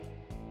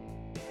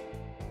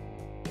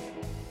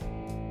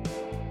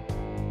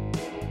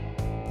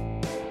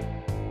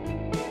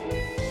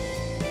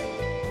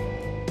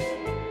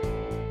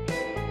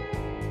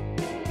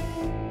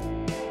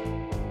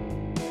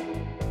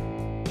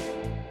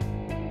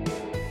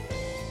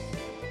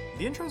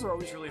The intros are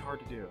always really hard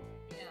to do.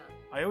 Yeah.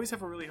 I always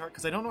have a really hard,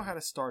 because I don't know how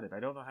to start it. I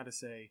don't know how to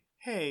say,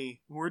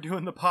 hey, we're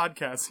doing the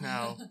podcast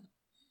now.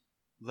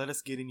 Let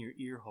us get in your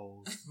ear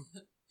holes.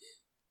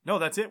 No,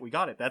 that's it. We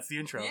got it. That's the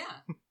intro.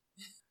 Yeah.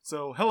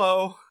 So,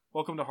 hello.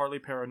 Welcome to Hardly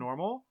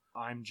Paranormal.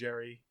 I'm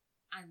Jerry.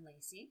 I'm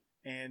Lacey.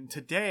 And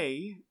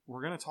today,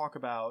 we're going to talk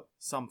about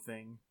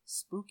something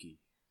spooky.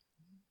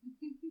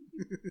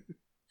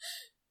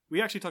 We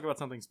actually talk about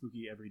something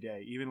spooky every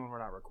day, even when we're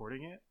not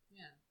recording it.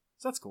 Yeah.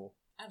 So that's cool.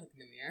 I look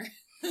in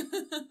the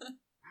mirror.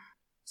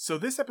 So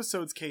this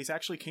episode's case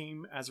actually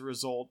came as a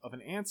result of an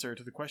answer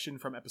to the question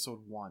from episode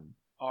 1.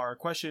 Our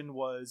question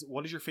was,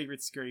 what is your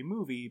favorite scary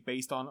movie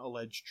based on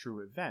alleged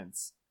true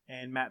events?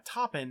 And Matt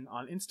Toppin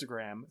on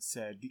Instagram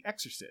said The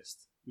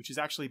Exorcist, which is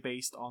actually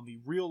based on the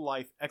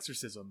real-life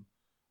exorcism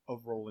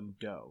of Roland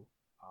Doe.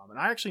 And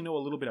I actually know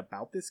a little bit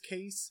about this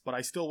case, but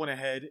I still went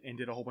ahead and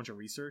did a whole bunch of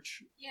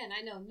research. Yeah, and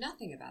I know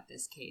nothing about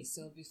this case,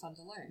 so it'll be fun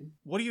to learn.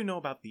 What do you know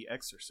about The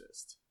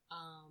Exorcist?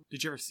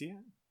 Did you ever see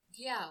it?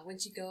 Yeah, when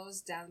she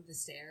goes down the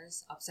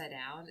stairs upside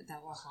down,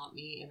 that will haunt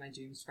me in my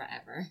dreams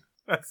forever.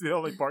 That's the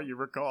only part you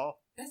recall.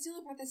 That's the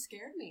only part that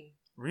scared me.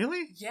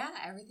 Really? Yeah,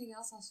 everything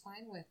else I was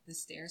fine with. The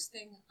stairs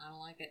thing, I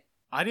don't like it.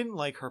 I didn't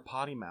like her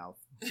potty mouth.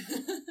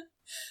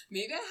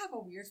 Maybe I have a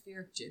weird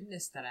fear of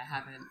gymnasts that I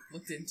haven't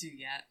looked into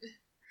yet.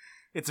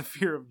 It's a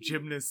fear of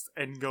gymnasts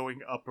and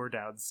going up or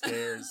down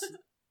stairs.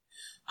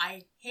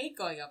 I hate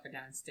going up or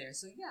down stairs,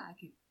 so yeah, I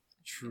could.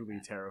 Truly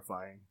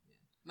terrifying.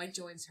 My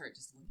joints hurt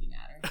just looking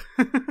at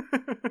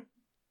her.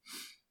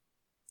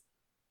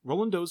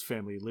 Roland Doe's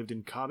family lived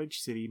in Cottage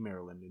City,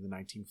 Maryland in the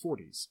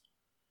 1940s.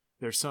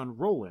 Their son,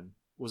 Roland,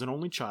 was an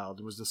only child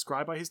and was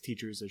described by his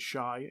teachers as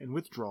shy and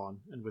withdrawn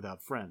and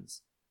without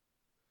friends.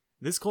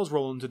 This caused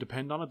Roland to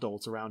depend on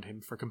adults around him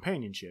for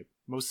companionship,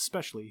 most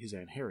especially his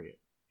Aunt Harriet.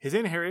 His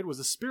Aunt Harriet was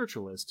a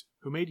spiritualist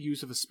who made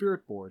use of a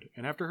spirit board,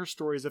 and after her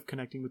stories of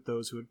connecting with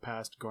those who had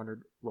passed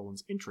garnered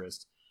Roland's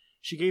interest,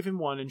 she gave him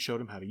one and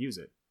showed him how to use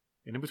it.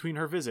 And in between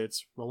her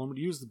visits, Roland would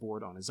use the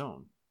board on his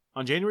own.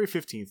 On January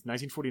 15th,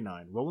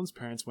 1949, Roland's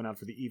parents went out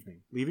for the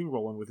evening, leaving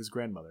Roland with his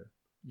grandmother.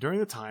 During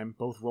the time,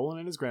 both Roland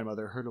and his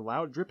grandmother heard a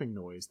loud dripping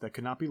noise that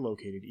could not be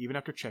located even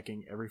after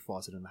checking every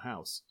faucet in the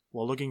house.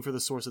 While looking for the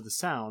source of the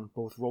sound,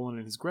 both Roland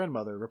and his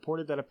grandmother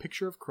reported that a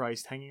picture of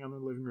Christ hanging on the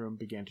living room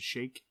began to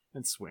shake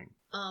and swing.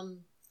 I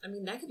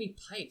mean, that could be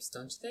pipes,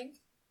 don't you think?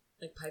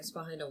 Like pipes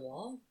behind a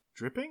wall?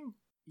 Dripping?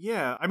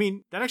 Yeah, I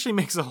mean, that actually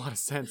makes a lot of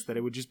sense that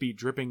it would just be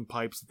dripping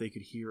pipes that they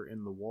could hear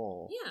in the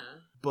wall. Yeah.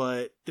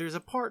 But there's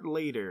a part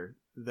later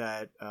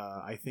that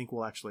I think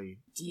will actually...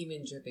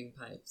 Demon dripping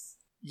pipes.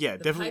 Yeah,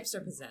 the definitely. Pipes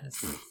are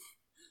possessed.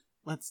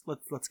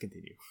 Let's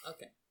continue.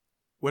 Okay.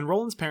 When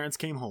Roland's parents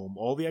came home,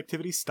 all the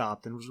activity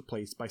stopped and was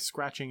replaced by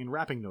scratching and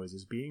rapping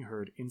noises being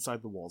heard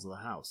inside the walls of the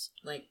house.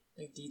 Like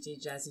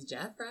DJ Jazzy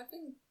Jeff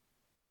rapping?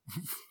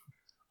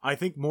 I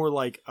think more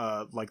like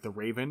the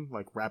Raven,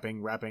 like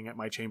rapping at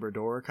my chamber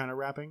door kind of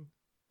rapping.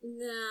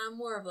 Nah,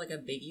 more of like a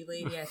Biggie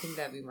lady. I think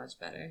that'd be much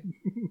better.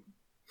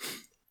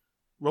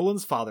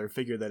 Roland's father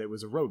figured that it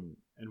was a rodent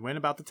and went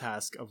about the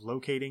task of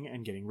locating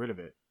and getting rid of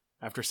it.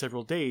 After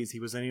several days, he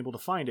was unable to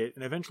find it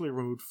and eventually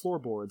removed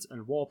floorboards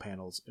and wall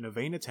panels in a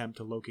vain attempt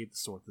to locate the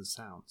source of the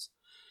sounds.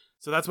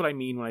 So that's what I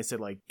mean when I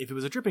said, like, if it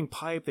was a dripping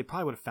pipe, they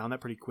probably would have found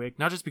that pretty quick.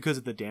 Not just because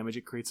of the damage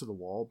it creates to the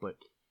wall, but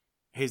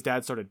his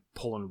dad started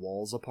pulling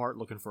walls apart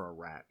looking for a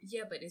rat.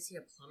 Yeah, but is he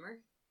a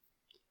plumber?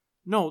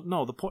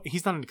 No, the point,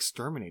 he's not an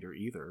exterminator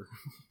either.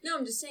 No,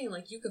 I'm just saying,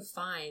 like, you could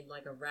find,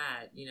 like, a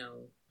rat,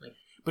 like...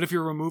 But if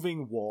you're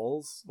removing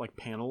walls, like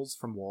panels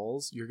from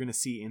walls, you're going to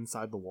see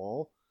inside the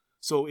wall.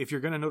 So if you're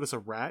going to notice a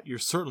rat, you're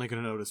certainly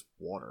going to notice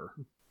water.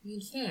 I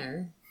mean,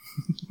 fair.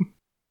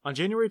 On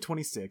January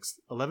 26th,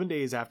 11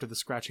 days after the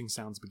scratching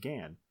sounds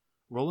began,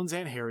 Roland's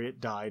Aunt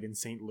Harriet died in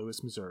St.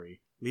 Louis,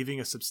 Missouri, leaving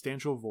a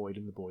substantial void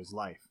in the boy's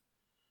life.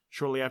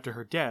 Shortly after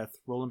her death,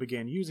 Roland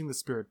began using the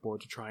spirit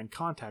board to try and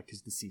contact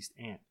his deceased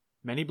aunt.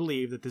 Many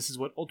believe that this is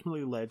what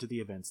ultimately led to the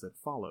events that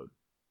followed.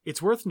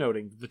 It's worth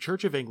noting that the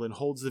Church of England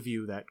holds the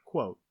view that,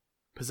 quote,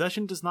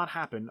 possession does not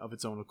happen of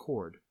its own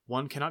accord.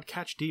 One cannot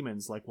catch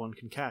demons like one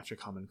can catch a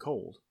common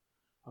cold.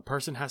 A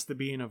person has to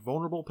be in a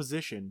vulnerable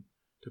position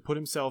to put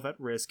himself at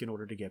risk in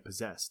order to get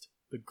possessed.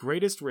 The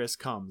greatest risk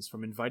comes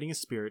from inviting a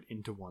spirit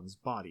into one's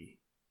body.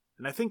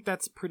 And I think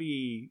that's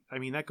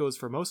that goes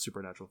for most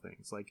supernatural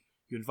things. Like,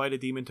 you invite a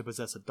demon to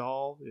possess a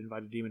doll, you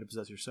invite a demon to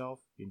possess yourself,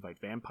 you invite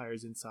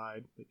vampires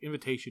inside. Like,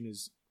 invitation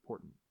is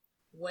important.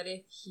 What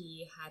if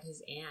he had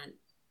his aunt,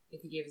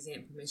 if he gave his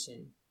aunt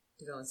permission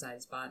to go inside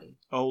his body?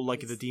 Oh,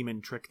 like the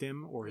demon tricked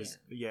him? Or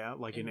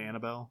like in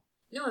Annabelle?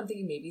 No, I'm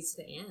thinking maybe it's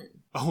the aunt.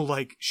 Oh,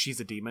 like she's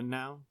a demon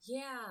now?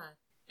 Yeah.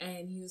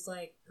 And he was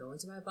like, go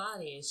into my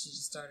body, and she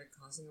just started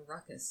causing a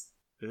ruckus.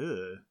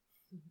 Ugh.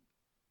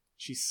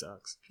 She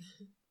sucks.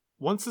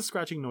 Once the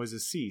scratching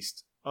noises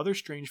ceased, other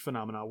strange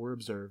phenomena were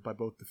observed by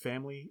both the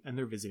family and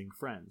their visiting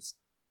friends.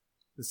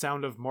 The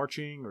sound of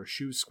marching or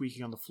shoes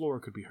squeaking on the floor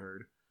could be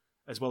heard,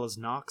 as well as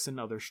knocks and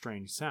other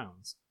strange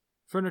sounds.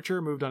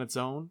 Furniture moved on its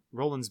own,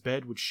 Roland's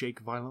bed would shake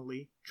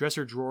violently,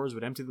 dresser drawers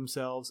would empty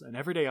themselves, and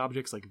everyday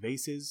objects like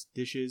vases,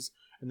 dishes,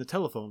 and the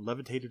telephone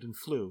levitated and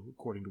flew,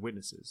 according to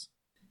witnesses.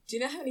 Do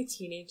you know how many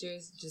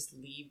teenagers just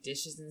leave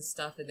dishes and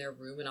stuff in their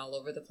room and all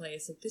over the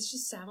place? Like, this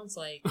just sounds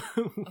like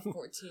a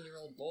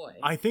 14-year-old boy.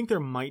 I think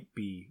there might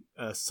be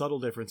a subtle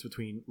difference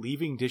between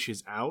leaving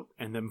dishes out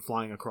and them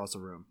flying across a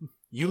room.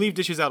 You leave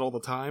dishes out all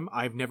the time.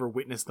 I've never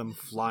witnessed them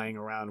flying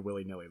around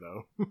willy-nilly,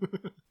 though.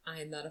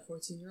 I am not a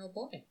 14-year-old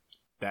boy.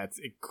 That's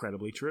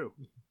incredibly true.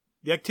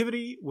 The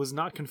activity was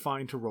not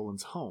confined to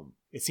Roland's home.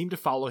 It seemed to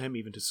follow him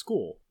even to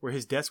school, where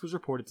his desk was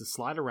reported to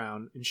slide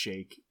around and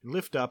shake and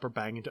lift up or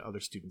bang into other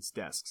students'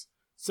 desks.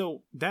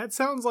 So that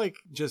sounds like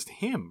just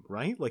him,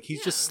 right? Like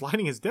he's just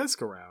sliding his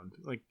desk around.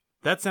 Like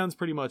that sounds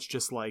pretty much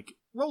just like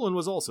Roland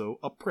was also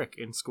a prick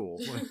in school.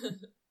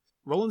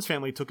 Roland's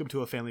family took him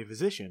to a family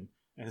physician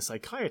and a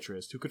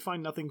psychiatrist who could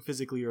find nothing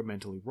physically or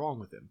mentally wrong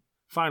with him.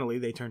 Finally,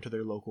 they turned to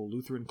their local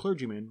Lutheran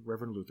clergyman,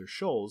 Reverend Luther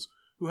Scholes,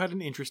 who had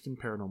an interest in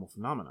paranormal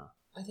phenomena.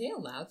 Are they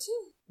allowed to?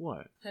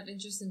 What? Have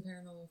interest in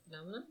paranormal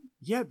phenomena?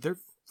 Yeah, they're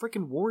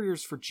freaking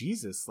warriors for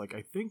Jesus. Like,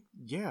 I think,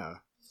 yeah.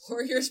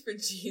 Warriors for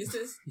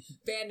Jesus?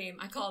 Band name,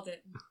 I called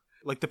it.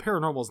 Like, the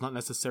paranormal is not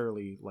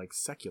necessarily, like,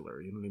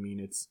 secular, you know what I mean?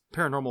 It's,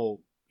 paranormal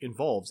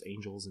involves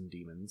angels and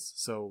demons,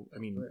 so, I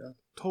mean,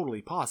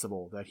 totally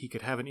possible that he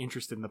could have an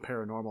interest in the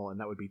paranormal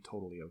and that would be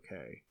totally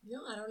okay.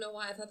 No, I don't know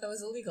why I thought that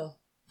was illegal.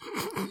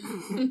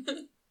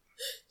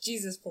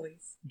 Jesus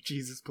police.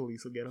 Jesus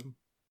police will get him.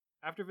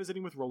 After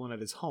visiting with Roland at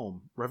his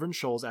home, Reverend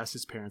Scholes asked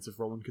his parents if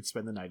Roland could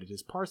spend the night at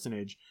his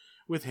parsonage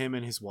with him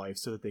and his wife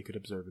so that they could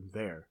observe him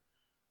there.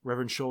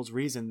 Reverend Scholes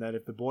reasoned that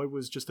if the boy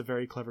was just a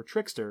very clever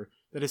trickster,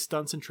 that his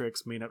stunts and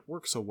tricks may not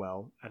work so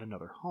well at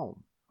another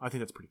home. I think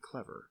that's pretty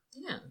clever.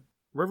 Yeah.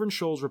 Reverend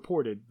Scholes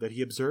reported that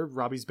he observed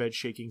Robbie's bed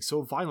shaking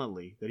so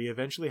violently that he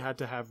eventually had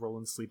to have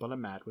Roland sleep on a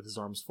mat with his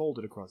arms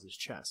folded across his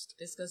chest.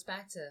 This goes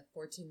back to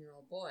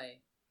 14-year-old boy.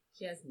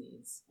 He has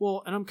needs.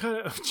 Well, and I'm kind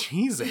of...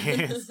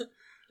 Jesus.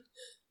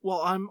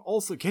 Well, I'm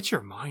also... Get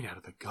your mind out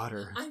of the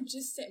gutter. I'm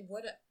just saying,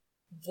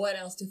 what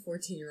else do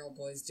 14-year-old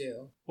boys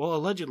do? Well,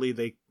 allegedly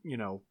they,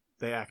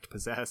 they act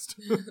possessed.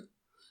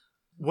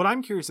 What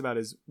I'm curious about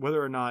is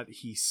whether or not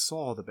he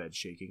saw the bed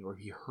shaking or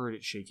he heard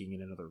it shaking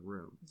in another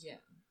room. Yeah.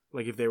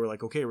 Like if they were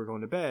like, okay, we're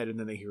going to bed, and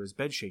then they hear his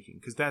bed shaking,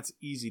 because that's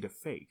easy to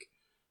fake.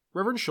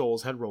 Reverend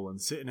Scholes had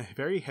Roland sit in a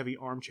very heavy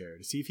armchair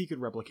to see if he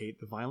could replicate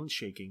the violent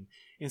shaking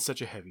in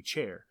such a heavy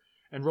chair,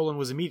 and Roland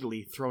was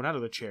immediately thrown out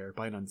of the chair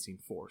by an unseen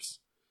force.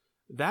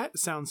 That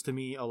sounds to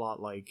me a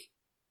lot like,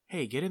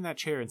 hey, get in that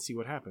chair and see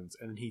what happens,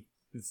 and then he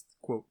is,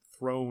 quote,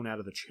 thrown out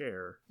of the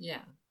chair.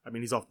 Yeah. I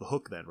mean, he's off the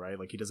hook then, right?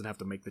 Like, he doesn't have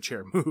to make the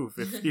chair move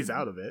if he's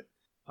out of it.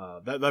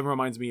 That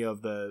reminds me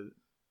of the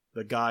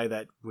guy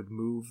that would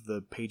move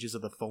the pages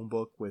of the phone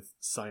book with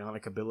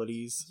psionic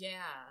abilities.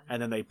 Yeah.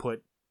 And then they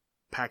put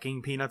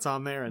packing peanuts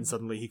on there, and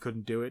suddenly he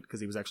couldn't do it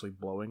because he was actually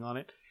blowing on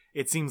it.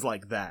 It seems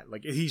like that.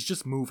 Like, he's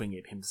just moving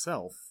it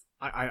himself.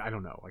 I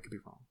don't know. I could be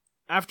wrong.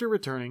 After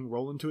returning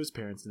Roland to his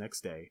parents the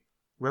next day,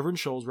 Reverend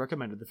Scholes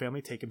recommended the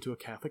family take him to a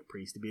Catholic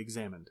priest to be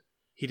examined.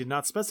 He did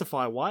not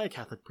specify why a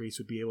Catholic priest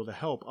would be able to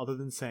help other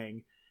than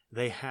saying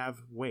they have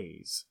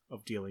ways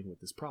of dealing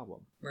with this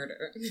problem.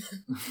 Murder.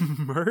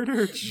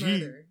 Murder? Gee.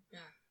 Murder. Yeah.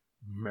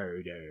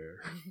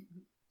 Murder.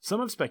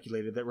 Some have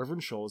speculated that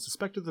Reverend Scholes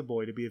suspected the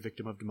boy to be a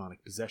victim of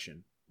demonic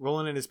possession.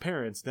 Roland and his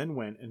parents then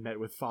went and met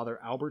with Father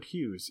Albert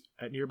Hughes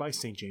at nearby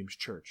St. James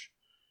Church.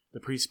 The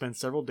priest spent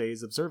several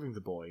days observing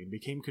the boy and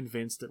became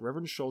convinced that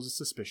Reverend Scholes'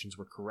 suspicions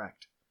were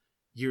correct.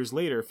 Years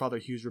later, Father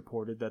Hughes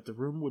reported that the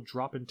room would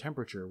drop in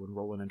temperature when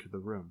Roland entered the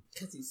room.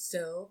 Because he's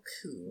so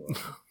cool.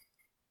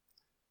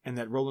 And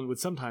that Roland would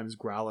sometimes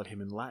growl at him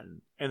in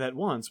Latin. And that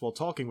once, while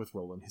talking with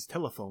Roland, his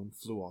telephone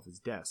flew off his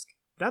desk.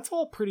 That's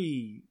all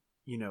pretty,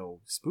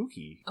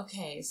 spooky.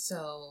 Okay,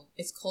 so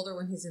it's colder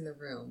when he's in the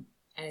room,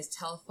 and his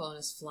telephone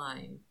is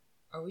flying.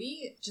 Are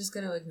we just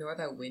going to ignore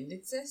that wind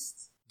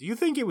exists? Do you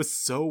think it was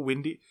so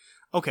windy?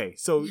 Okay,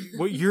 so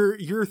what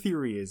your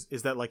theory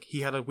is that, like,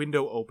 he had a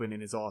window open in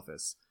his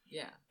office.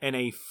 Yeah. And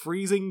a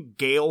freezing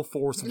gale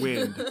force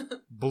wind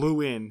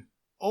blew in,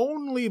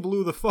 only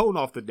blew the phone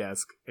off the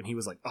desk, and he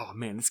was like, oh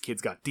man, this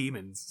kid's got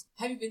demons.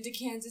 Have you been to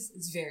Kansas?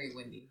 It's very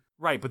windy.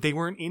 Right, but they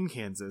weren't in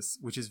Kansas,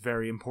 which is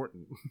very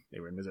important. They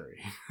were in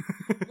Missouri.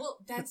 Well,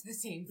 that's the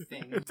same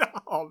thing.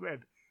 Oh man.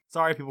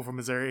 Sorry, people from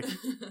Missouri.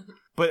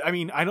 But I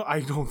mean, I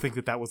don't think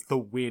that was the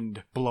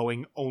wind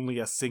blowing only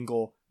a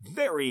single,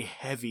 very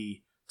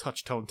heavy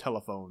touch-tone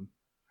telephone.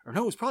 Or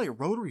no, it was probably a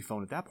rotary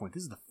phone at that point.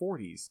 This is the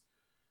 40s.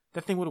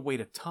 That thing would have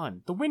weighed a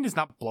ton. The wind is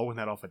not blowing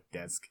that off a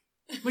desk.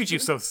 Makes you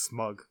so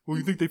smug. Well,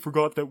 you think they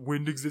forgot that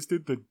wind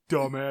existed? The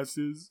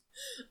dumbasses.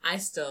 I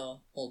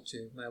still hold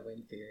true to my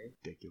wind theory.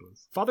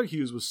 Ridiculous. Father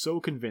Hughes was so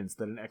convinced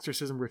that an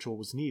exorcism ritual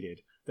was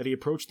needed that he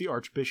approached the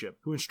archbishop,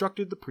 who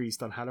instructed the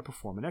priest on how to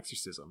perform an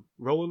exorcism.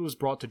 Roland was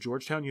brought to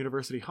Georgetown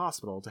University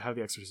Hospital to have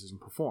the exorcism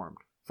performed.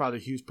 Father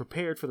Hughes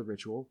prepared for the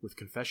ritual with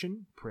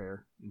confession,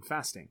 prayer, and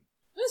fasting.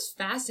 What does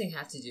fasting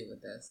have to do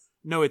with this?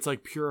 No, it's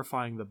like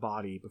purifying the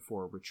body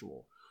before a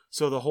ritual.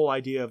 So the whole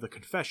idea of the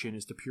confession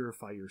is to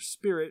purify your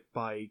spirit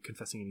by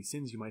confessing any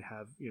sins you might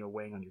have,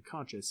 weighing on your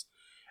conscience.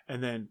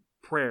 And then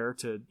prayer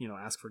to,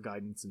 ask for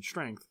guidance and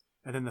strength.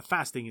 And then the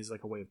fasting is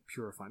like a way of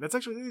purifying. That's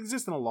actually, it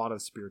exists in a lot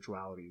of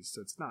spiritualities,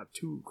 so it's not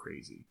too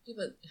crazy. Yeah,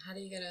 but how do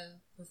you gotta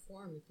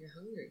perform if you're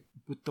hungry?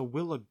 With the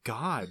will of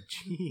God,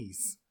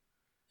 jeez.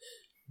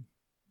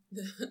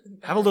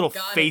 Have a little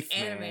faith,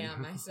 man.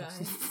 On my side.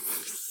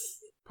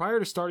 Prior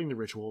to starting the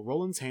ritual,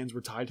 Roland's hands were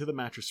tied to the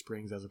mattress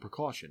springs as a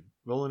precaution.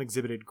 Roland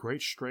exhibited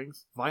great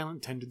strength,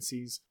 violent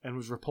tendencies, and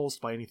was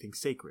repulsed by anything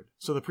sacred,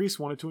 so the priest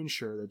wanted to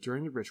ensure that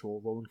during the ritual,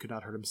 Roland could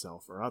not hurt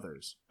himself or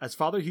others. As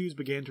Father Hughes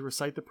began to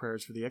recite the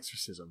prayers for the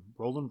exorcism,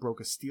 Roland broke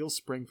a steel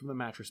spring from the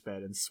mattress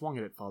bed and swung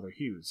it at Father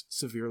Hughes,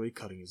 severely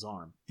cutting his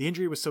arm. The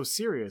injury was so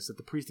serious that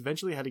the priest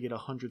eventually had to get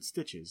 100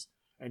 stitches,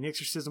 and the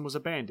exorcism was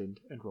abandoned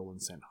and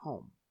Roland sent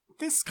home.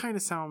 This kind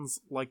of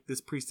sounds like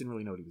this priest didn't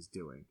really know what he was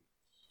doing.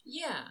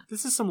 Yeah.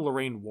 This is some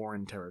Lorraine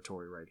Warren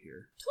territory right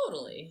here.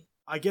 Totally.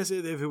 I guess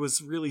if it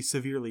was really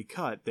severely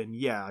cut, then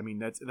yeah, I mean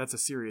that's a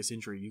serious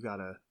injury. You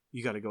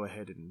gotta go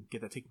ahead and get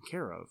that taken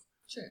care of.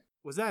 Sure.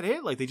 Was that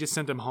it? Like they just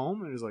sent him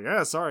home and it was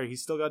like, sorry,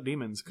 he's still got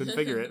demons. Couldn't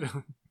figure it.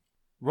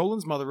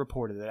 Roland's mother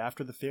reported that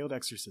after the failed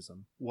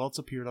exorcism, welts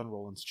appeared on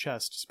Roland's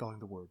chest, spelling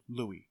the word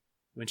Louis.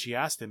 When she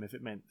asked him if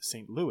it meant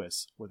St.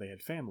 Louis, where they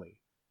had family,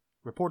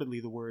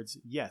 reportedly the words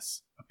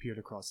yes appeared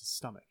across his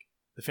stomach.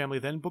 The family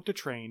then booked a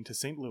train to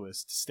St.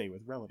 Louis to stay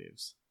with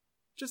relatives.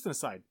 Just an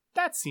aside,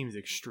 that seems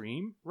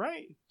extreme,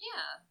 right?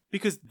 Yeah.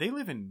 Because they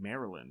live in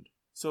Maryland.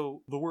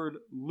 So the word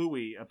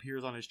Louis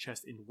appears on his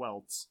chest in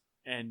welts,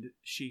 and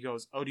she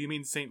goes, oh, do you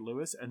mean St.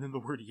 Louis? And then the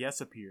word yes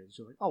appears.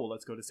 You're like, oh, well,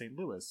 let's go to St.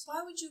 Louis.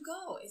 Why would you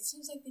go? It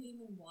seems like the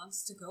demon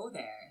wants to go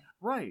there.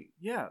 Right,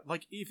 yeah.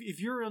 Like, if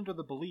you're under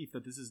the belief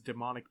that this is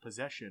demonic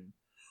possession,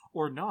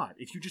 or not,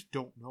 if you just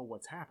don't know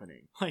what's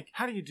happening. Like,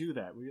 how do you do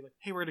that? Where you're like,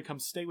 hey, we're going to come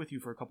stay with you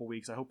for a couple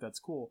weeks. I hope that's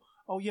cool.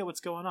 Oh, yeah, what's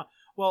going on?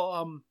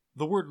 Well,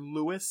 the word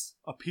Louis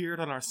appeared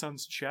on our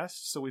son's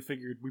chest, so we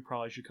figured we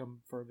probably should come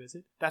for a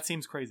visit. That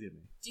seems crazy to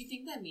me. Do you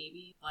think that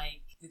maybe,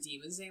 like, the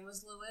demon's name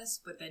was Louis,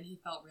 but then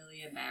he felt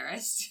really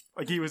embarrassed?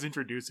 Like, he was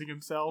introducing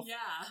himself?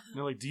 Yeah. And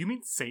they're like, do you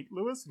mean St.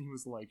 Louis? And he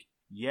was like,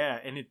 yeah,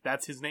 and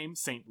that's his name,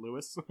 St.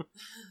 Louis.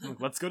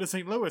 Like, let's go to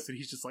St. Louis. And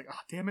he's just like,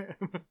 damn it.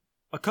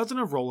 A cousin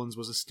of Roland's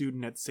was a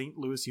student at St.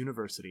 Louis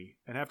University,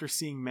 and after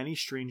seeing many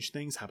strange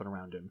things happen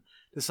around him,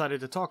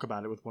 decided to talk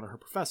about it with one of her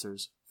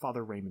professors,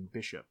 Father Raymond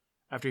Bishop.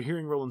 After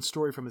hearing Roland's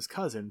story from his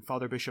cousin,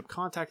 Father Bishop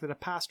contacted a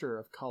pastor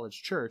of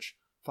College Church,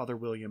 Father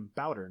William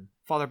Bowdern.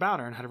 Father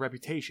Bowdern had a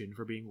reputation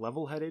for being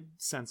level-headed,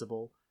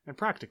 sensible, and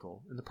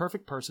practical, and the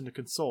perfect person to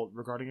consult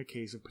regarding a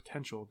case of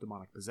potential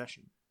demonic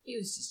possession. He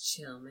was just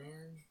chill,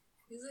 man.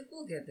 He's like,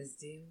 we'll get this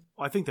dude.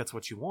 Well, I think that's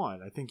what you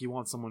want. I think you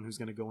want someone who's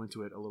going to go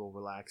into it a little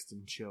relaxed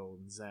and chill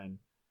and zen.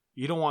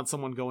 You don't want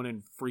someone going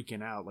in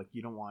freaking out. Like,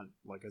 you don't want,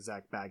 like, a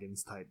Zach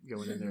Baggins type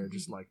going in there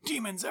just like,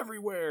 demons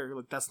everywhere!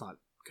 Like, that's not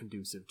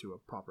conducive to a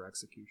proper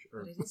execution.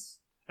 Or But it is...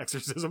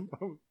 exorcism.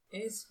 It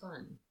is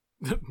fun.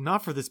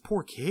 Not for this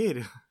poor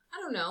kid.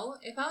 I don't know.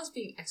 If I was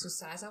being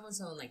exercised, I want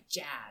someone like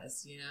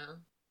Jazz, you know?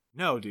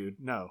 No, dude,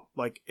 no.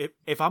 Like,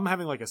 if I'm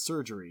having, like, a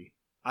surgery...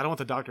 I don't want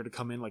the doctor to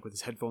come in, like, with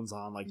his headphones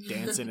on, like,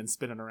 dancing and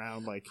spinning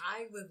around, like...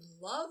 I would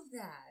love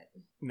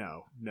that.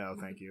 No,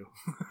 thank you.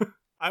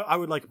 I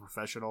would like a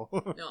professional.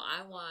 No,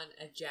 I want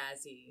a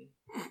jazzy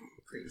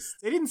priest.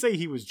 They didn't say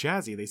he was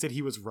jazzy, they said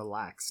he was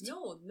relaxed.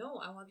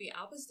 No, I want the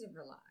opposite of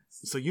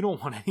relaxed. So you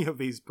don't want any of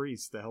these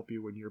priests to help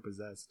you when you're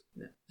possessed.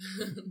 No.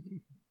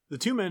 The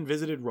two men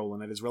visited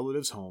Roland at his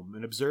relative's home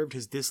and observed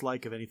his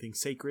dislike of anything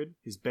sacred,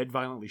 his bed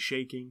violently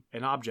shaking,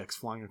 and objects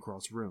flying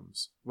across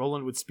rooms.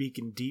 Roland would speak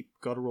in deep,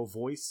 guttural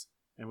voice,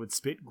 and would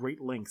spit great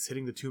lengths,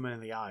 hitting the two men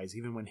in the eyes,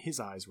 even when his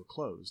eyes were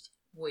closed.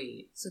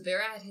 Wait, so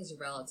they're at his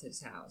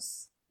relative's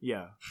house.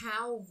 Yeah.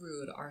 How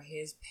rude are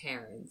his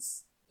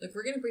parents? Like,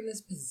 we're gonna bring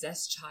this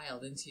possessed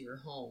child into your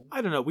home.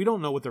 I don't know. We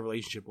don't know what the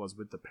relationship was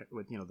with the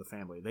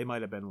family. They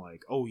might have been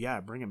like, "Oh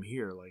yeah, bring him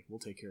here. Like, we'll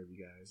take care of you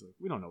guys." Like,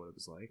 we don't know what it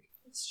was like.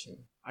 That's true.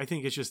 I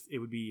think it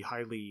would be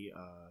highly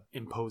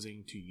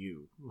imposing to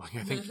you. Like,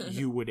 I think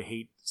you would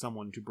hate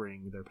someone to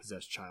bring their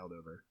possessed child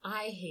over.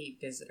 I hate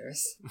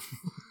visitors.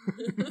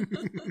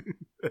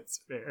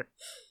 That's fair.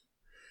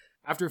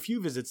 After a few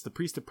visits, the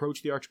priest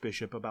approached the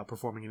archbishop about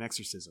performing an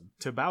exorcism.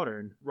 To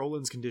Bowdern,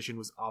 Roland's condition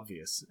was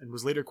obvious, and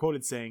was later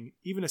quoted saying,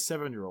 even a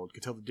 7-year-old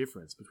could tell the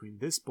difference between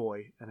this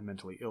boy and a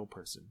mentally ill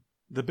person.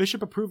 The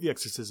bishop approved the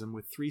exorcism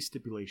with 3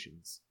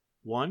 stipulations.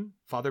 1.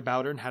 Father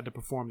Bowdern had to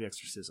perform the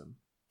exorcism.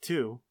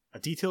 2. A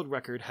detailed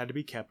record had to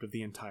be kept of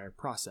the entire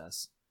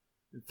process.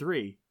 And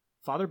 3.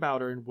 Father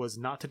Bowdern was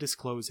not to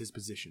disclose his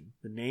position,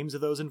 the names of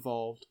those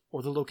involved,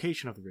 or the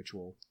location of the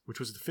ritual, which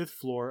was the 5th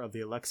floor of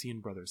the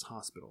Alexian Brothers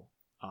Hospital.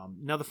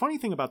 Now, the funny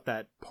thing about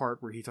that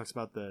part where he talks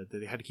about that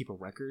they had to keep a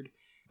record,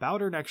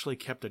 Bowdern actually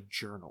kept a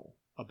journal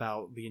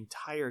about the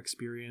entire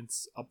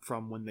experience up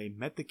from when they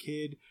met the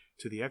kid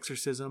to the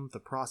exorcism, the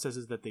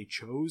processes that they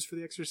chose for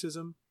the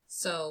exorcism.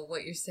 So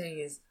what you're saying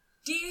is,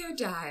 Dear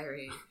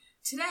Diary,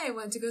 today I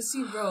went to go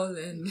see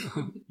Roland.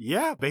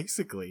 Yeah,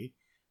 basically.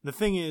 The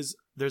thing is,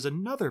 there's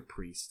another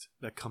priest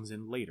that comes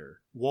in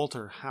later,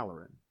 Walter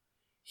Halloran.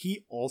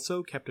 He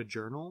also kept a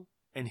journal,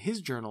 and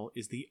his journal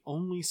is the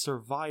only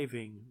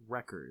surviving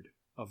record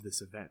of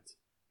this event.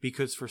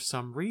 Because for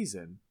some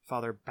reason,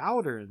 Father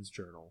Bowdern's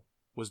journal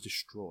was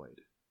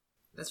destroyed.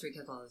 That's where he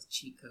kept all his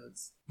cheat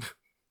codes.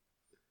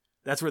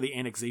 That's where the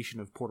annexation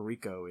of Puerto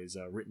Rico is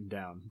written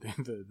down.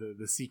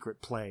 the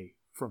secret play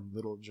from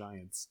Little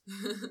Giants.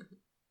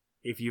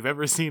 If you've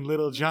ever seen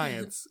Little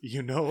Giants,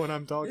 you know what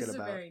I'm talking about. This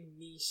is a very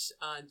niche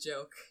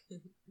joke.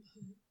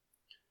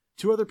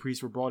 2 other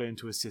priests were brought in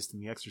to assist in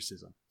the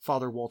exorcism,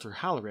 Father Walter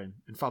Halloran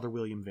and Father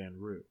William Van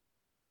Roo.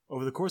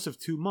 Over the course of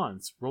 2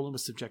 months, Roland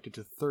was subjected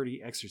to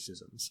 30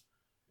 exorcisms.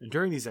 And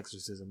during these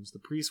exorcisms, the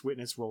priest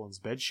witnessed Roland's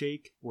bed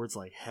shake, words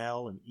like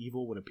hell and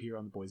evil would appear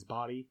on the boy's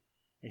body,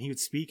 and he would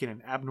speak in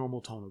an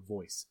abnormal tone of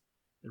voice.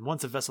 And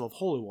once a vessel of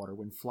holy water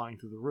went flying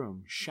through the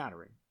room,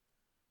 shattering.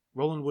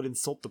 Roland would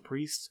insult the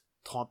priest,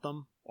 taunt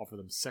them, offer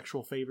them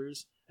sexual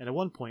favors, and at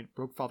one point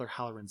broke Father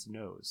Halloran's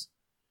nose.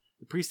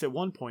 The priest at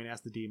one point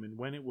asked the demon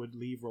when it would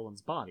leave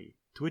Roland's body,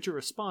 to which it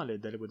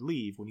responded that it would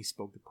leave when he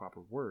spoke the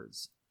proper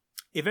words.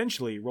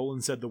 Eventually,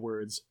 Roland said the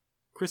words,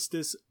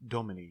 Christus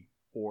Domini,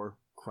 or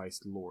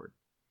Christ Lord.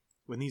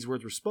 When these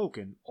words were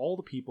spoken, all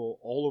the people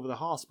all over the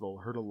hospital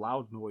heard a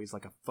loud noise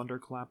like a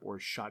thunderclap or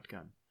a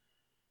shotgun.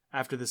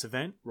 After this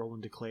event,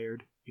 Roland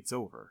declared, "It's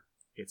over.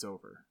 It's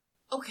over."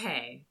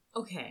 Okay.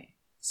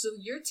 So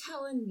you're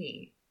telling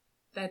me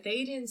that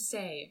they didn't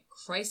say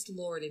Christ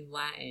Lord in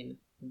Latin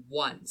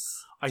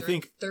once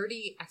during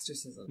 30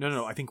 exorcisms?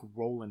 No, I think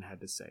Roland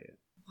had to say it.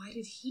 Why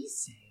did he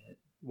say it?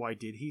 Why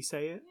did he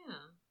say it? Yeah.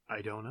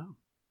 I don't know.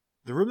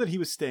 The room that he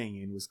was staying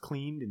in was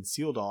cleaned and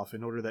sealed off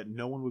in order that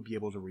no one would be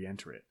able to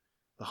re-enter it.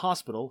 The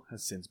hospital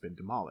has since been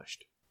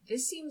demolished.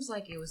 This seems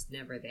like it was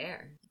never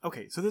there.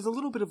 Okay, so there's a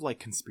little bit of like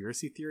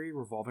conspiracy theory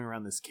revolving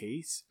around this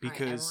case because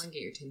all right, everyone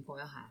get your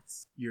tinfoil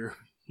hats. Your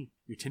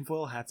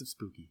tinfoil hats of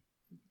spooky.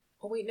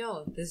 Oh wait,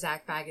 no, the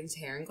Zach Baggins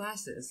hair and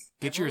glasses.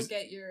 Get your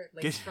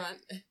lace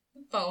front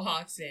faux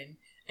hawks in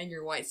and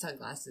your white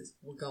sunglasses.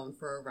 We're going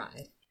for a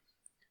ride.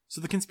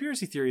 So the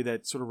conspiracy theory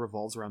that sort of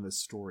revolves around this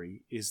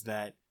story is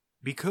that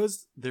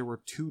because there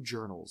were 2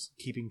 journals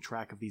keeping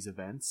track of these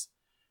events,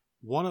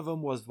 one of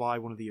them was by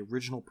one of the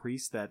original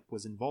priests that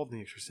was involved in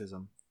the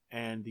exorcism,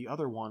 and the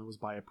other one was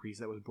by a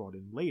priest that was brought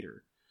in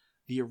later.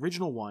 The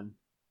original one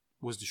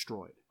was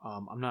destroyed.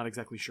 I'm not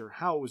exactly sure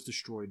how it was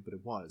destroyed, but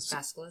it was.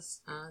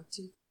 Basilisk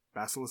tooth.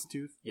 Basilisk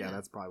tooth? Yeah,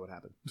 that's probably what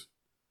happened.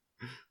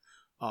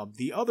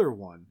 The other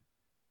one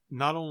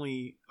not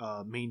only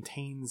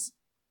maintains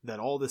that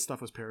all this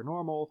stuff was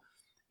paranormal,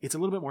 it's a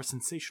little bit more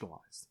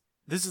sensationalized.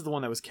 This is the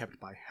one that was kept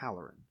by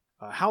Halloran.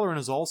 Halloran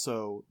is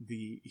also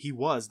he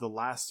was the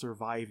last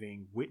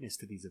surviving witness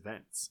to these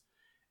events.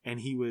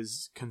 And he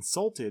was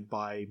consulted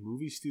by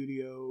movie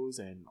studios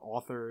and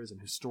authors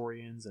and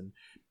historians and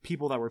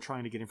people that were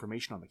trying to get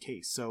information on the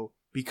case. So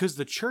because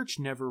the church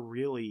never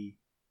really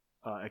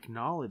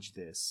acknowledged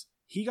this,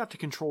 he got to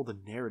control the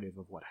narrative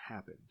of what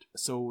happened.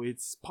 So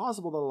it's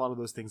possible that a lot of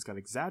those things got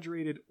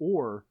exaggerated,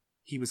 or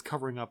he was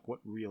covering up what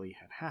really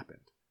had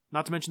happened.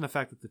 Not to mention the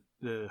fact that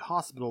the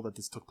hospital that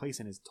this took place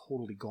in is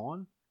totally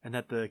gone, and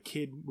that the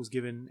kid was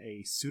given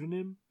a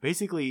pseudonym.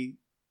 Basically,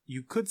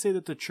 you could say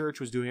that the church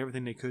was doing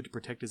everything they could to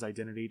protect his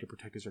identity, to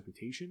protect his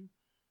reputation,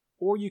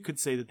 or you could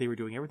say that they were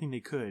doing everything they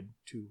could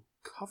to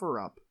cover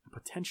up a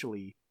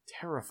potentially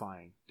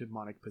terrifying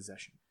demonic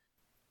possession.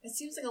 It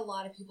seems like a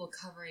lot of people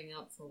covering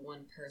up for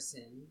one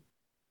person.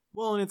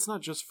 Well, and it's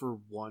not just for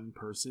one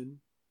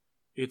person.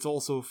 It's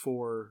also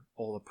for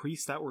all the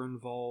priests that were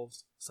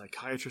involved,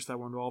 psychiatrists that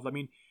were involved. I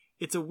mean,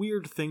 it's a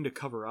weird thing to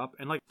cover up,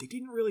 and they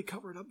didn't really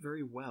cover it up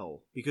very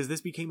well, because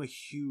this became a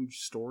huge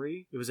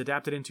story. It was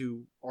adapted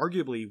into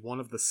arguably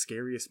one of the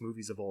scariest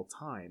movies of all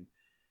time,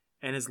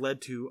 and has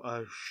led to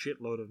a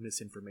shitload of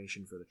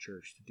misinformation for the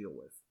church to deal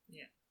with.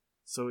 Yeah.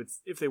 So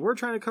if they were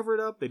trying to cover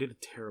it up, they did a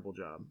terrible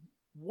job.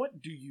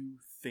 What do you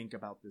think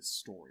about this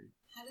story?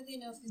 How do they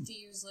know 50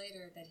 years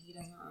later that he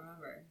doesn't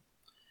remember?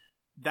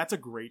 That's a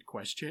great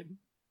question.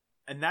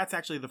 And that's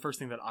actually the first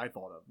thing that I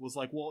thought of, was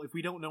well, if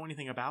we don't know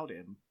anything about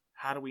him,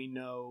 how do we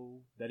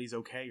know that he's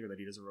okay or that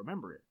he doesn't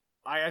remember it?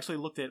 I actually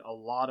looked at a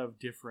lot of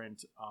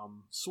different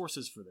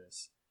sources for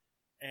this,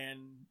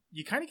 and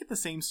you kind of get the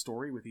same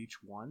story with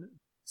each one.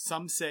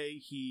 Some say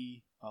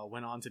he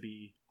went on to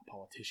be a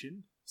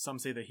politician. Some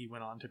say that he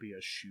went on to be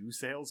a shoe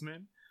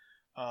salesman.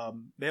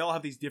 They all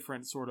have these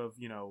different sort of,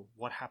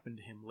 what happened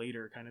to him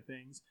later kind of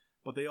things,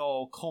 but they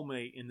all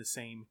culminate in the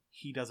same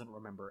he doesn't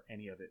remember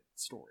any of it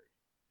story.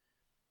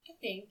 I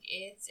think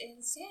it's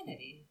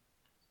insanity.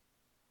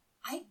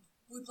 I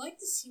would like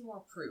to see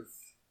more proof.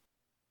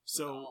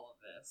 So, all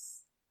of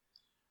this.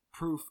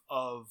 Proof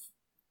of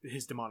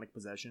his demonic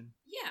possession?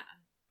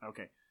 Yeah.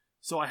 Okay.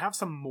 So I have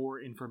some more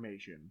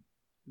information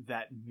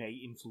that may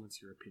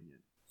influence your opinion.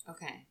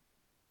 Okay.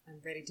 I'm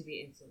ready to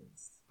be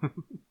influenced.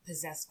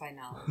 Possessed by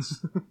knowledge.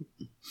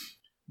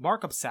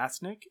 Mark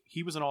Obsasnik,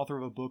 he was an author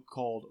of a book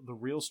called The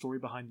Real Story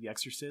Behind the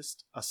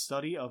Exorcist, a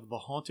study of the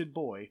haunted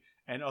boy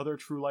and other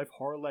true-life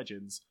horror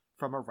legends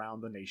from around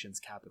the nation's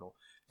capital.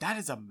 That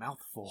is a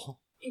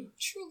mouthful. It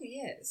truly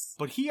is.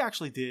 But he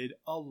actually did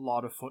a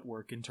lot of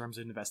footwork in terms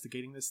of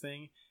investigating this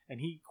thing, and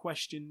he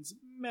questions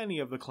many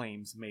of the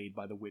claims made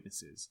by the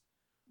witnesses.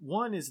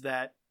 One is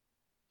that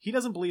he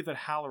doesn't believe that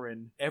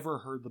Halloran ever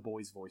heard the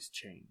boy's voice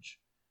change.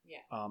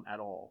 Yeah. At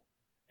all.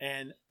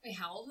 And wait,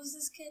 how old was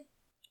this kid?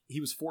 He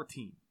was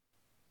 14.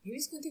 He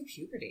was going through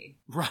puberty.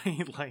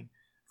 Right, like,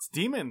 it's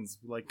demons,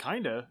 like,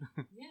 kinda.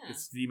 Yeah.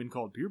 It's a demon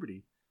called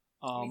puberty.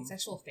 I mean,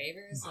 sexual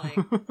favors? Like,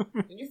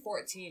 when you're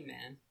 14,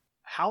 man.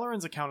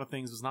 Halloran's account of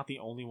things was not the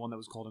only one that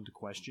was called into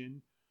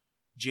question.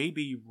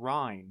 J.B.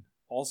 Rhine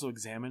also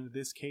examined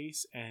this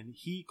case, and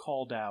he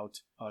called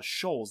out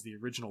Scholes, the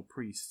original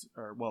priest,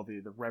 or, well,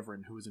 the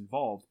reverend who was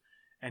involved,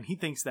 and he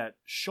thinks that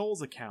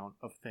Scholes' account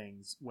of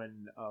things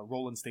when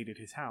Roland stayed at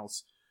his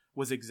house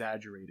was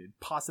exaggerated,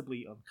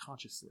 possibly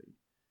unconsciously.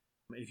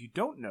 If you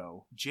don't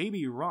know,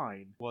 J.B.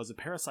 Rhine was a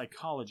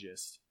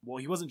parapsychologist. Well,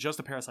 he wasn't just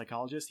a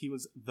parapsychologist, he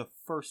was the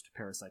first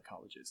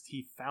parapsychologist.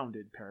 He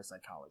founded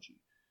parapsychology.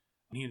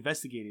 He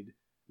investigated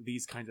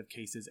these kinds of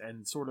cases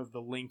and sort of the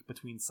link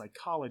between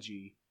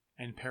psychology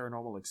and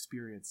paranormal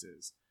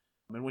experiences.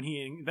 And when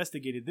he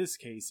investigated this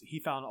case, he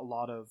found a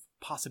lot of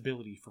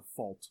possibility for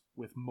fault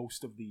with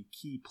most of the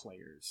key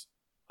players.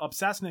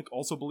 Obsasnik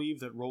also believed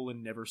that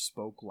Roland never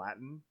spoke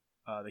Latin,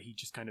 that he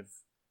just kind of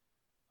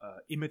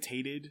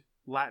imitated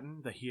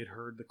Latin that he had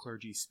heard the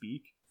clergy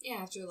speak. Yeah,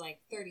 after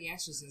like 30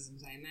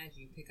 exorcisms, I imagine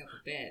you pick up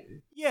a bit.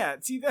 Yeah,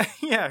 see that?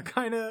 Yeah,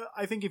 kind of.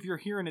 I think if you're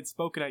hearing it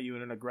spoken at you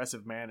in an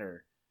aggressive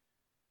manner,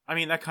 I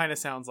mean, that kind of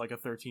sounds like a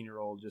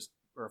 13-year-old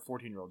or a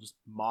 14-year-old just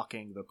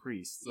mocking the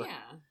priest.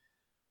 Yeah.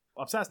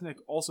 Obsasnik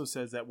also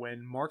says that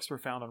when marks were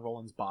found on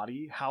Roland's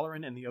body,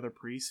 Halloran and the other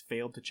priests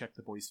failed to check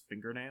the boy's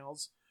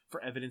fingernails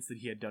for evidence that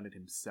he had done it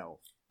himself.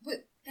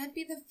 But that'd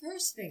be the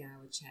first thing I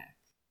would check.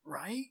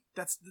 Right?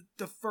 That's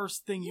the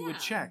first thing you would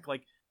check.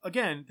 Like,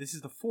 again, this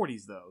is the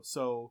 40s, though,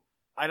 so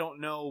I don't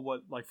know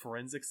what, like,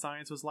 forensic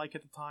science was like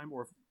at the time,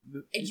 or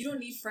if you don't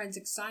need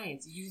forensic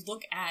science. You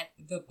look at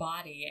the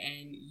body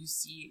and you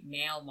see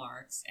nail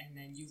marks, and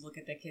then you look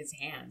at the kid's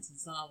hands.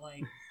 It's not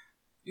like...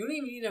 You don't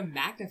even need a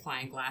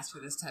magnifying glass for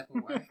this type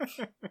of work.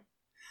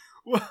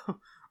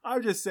 Well,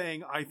 I'm just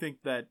saying, I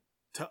think that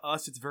to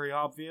us it's very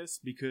obvious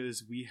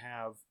because we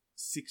have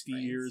 60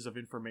 brains. Years of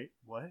information.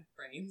 What?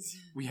 Brains.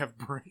 We have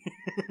brains.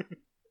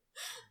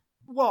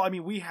 Well, I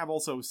mean, we have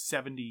also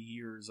 70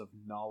 years of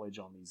knowledge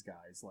on these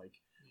guys. Like,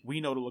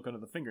 we know to look under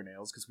the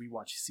fingernails because we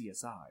watch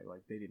CSI.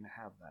 Like, they didn't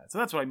have that. So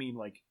that's what I mean,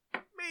 like,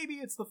 maybe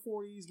it's the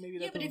 40s, maybe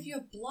that's... Yeah, but if you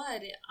have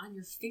blood on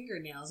your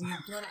fingernails and you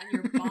have blood on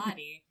your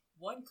body...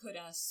 One could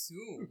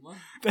assume.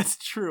 That's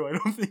true. I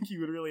don't think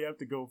you would really have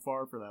to go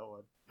far for that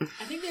one.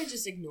 I think they're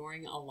just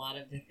ignoring a lot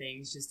of the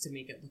things just to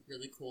make it look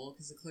really cool,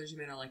 because the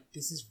clergymen are like,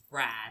 this is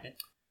rad.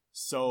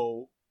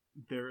 So,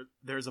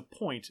 there's a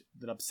point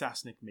that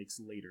Obsasnik makes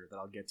later that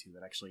I'll get to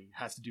that actually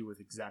has to do with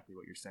exactly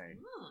what you're saying.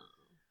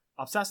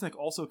 Oh. Obsasnik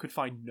also could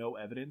find no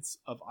evidence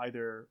of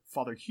either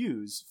Father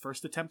Hughes'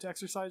 first attempt to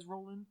exorcise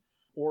Roland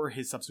or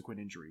his subsequent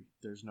injury.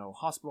 There's no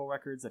hospital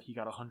records that he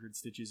got 100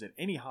 stitches at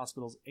any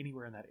hospitals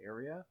anywhere in that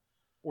area,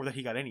 or that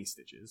he got any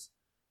stitches.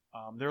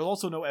 There is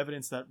also no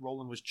evidence that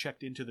Roland was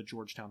checked into the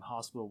Georgetown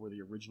Hospital where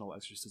the original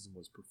exorcism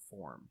was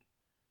performed.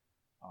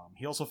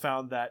 He also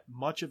found that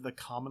much of the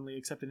commonly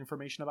accepted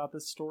information about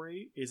this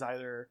story is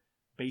either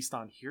based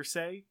on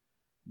hearsay,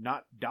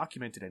 not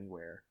documented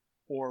anywhere,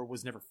 or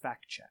was never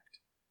fact-checked.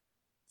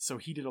 So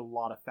he did a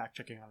lot of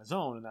fact-checking on his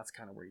own, and that's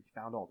kind of where he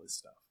found all this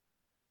stuff.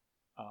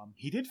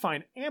 He did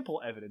find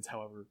ample evidence,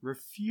 however,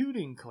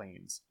 refuting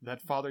claims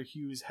that Father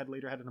Hughes had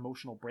later had an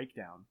emotional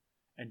breakdown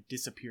and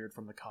disappeared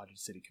from the Cottage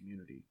City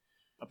community.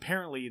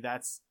 Apparently,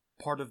 that's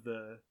part of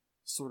the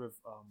sort of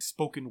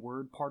spoken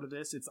word part of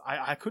this.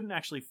 I couldn't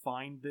actually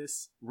find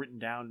this written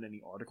down in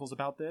any articles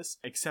about this,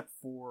 except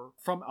for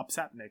from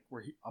Obsasnik,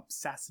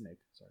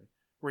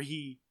 where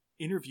he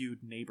interviewed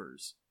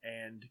neighbors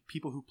and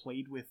people who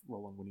played with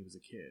Roland when he was a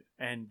kid,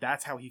 and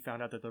that's how he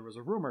found out that there was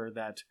a rumor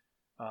that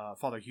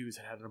Father Hughes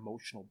had an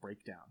emotional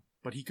breakdown.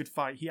 But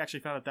he actually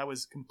found out that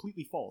was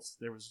completely false.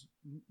 There was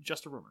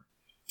just a rumor.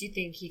 Do you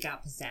think he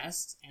got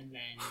possessed and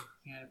then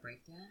he had a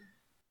breakdown?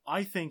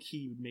 I think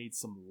he made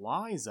some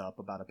lies up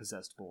about a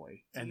possessed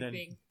boy. Do you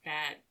think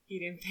that he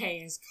didn't pay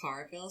his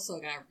car bill, so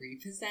got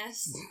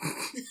repossessed?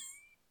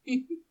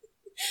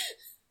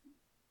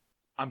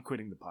 I'm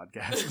quitting the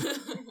podcast.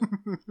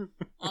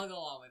 I'll go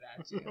on with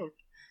that, too.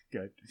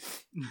 Good.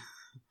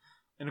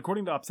 And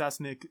according to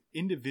Obsasnik,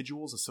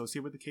 individuals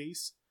associated with the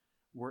case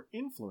were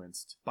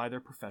influenced by their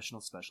professional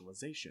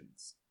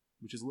specializations,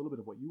 which is a little bit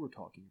of what you were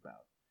talking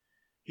about.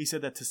 He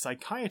said that to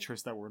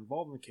psychiatrists that were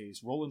involved in the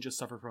case, Roland just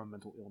suffered from a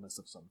mental illness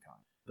of some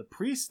kind. The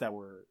priests that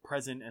were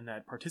present and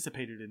that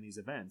participated in these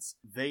events,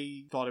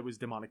 they thought it was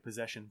demonic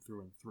possession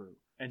through and through.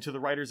 And to the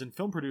writers and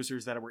film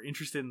producers that were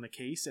interested in the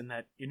case and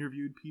that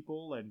interviewed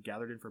people and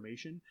gathered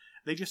information,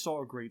 they just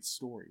saw a great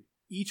story.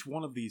 Each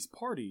one of these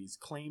parties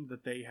claimed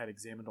that they had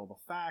examined all the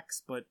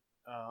facts, but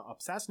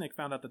Obsasnik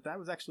found out that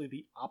was actually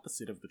the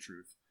opposite of the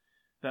truth.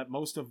 that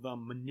most of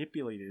them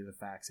manipulated the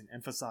facts and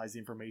emphasized the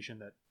information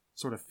that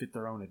sort of fit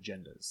their own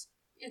agendas.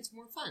 It's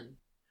more fun.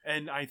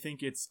 And I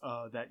think it's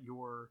that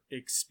your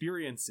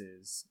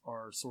experiences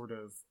are sort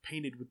of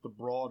painted with the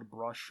broad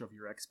brush of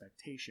your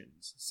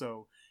expectations.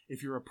 So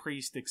if you're a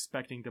priest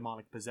expecting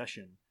demonic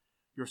possession,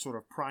 you're sort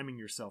of priming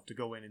yourself to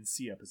go in and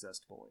see a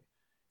possessed boy.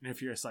 And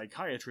if you're a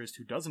psychiatrist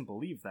who doesn't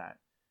believe that,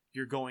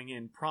 you're going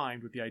in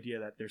primed with the idea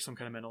that there's some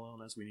kind of mental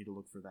illness, we need to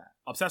look for that.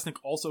 Obsasnik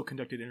also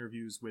conducted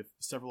interviews with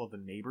several of the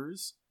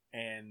neighbors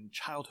and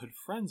childhood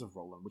friends of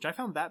Roland, which I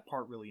found that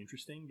part really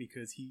interesting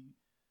because he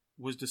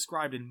was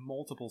described in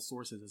multiple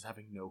sources as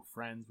having no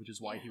friends, which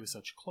is why he was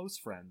such close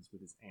friends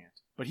with his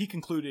aunt. But he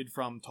concluded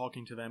from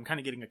talking to them, kind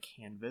of getting a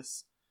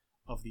canvas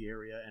of the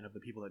area and of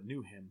the people that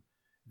knew him,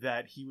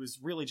 that he was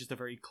really just a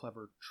very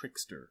clever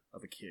trickster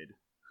of a kid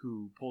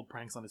who pulled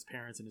pranks on his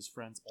parents and his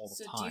friends all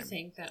the time. So do you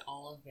think that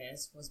all of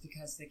this was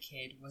because the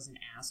kid was an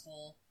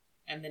asshole,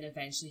 and then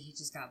eventually he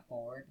just got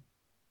bored,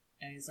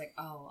 and he's like,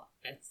 oh,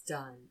 it's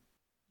done?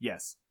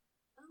 Yes.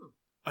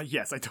 Oh.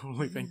 Yes, I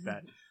totally think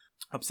that.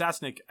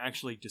 Obsasnik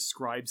actually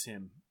describes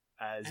him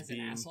as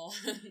being... an asshole?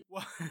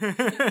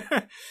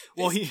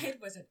 Well, this kid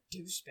was a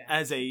douchebag.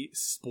 As a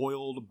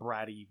spoiled,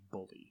 bratty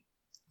bully.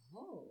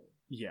 Oh.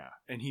 Yeah,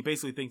 and he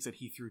basically thinks that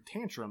he threw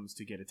tantrums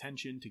to get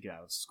attention, to get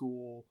out of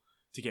school,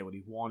 to get what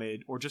he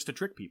wanted, or just to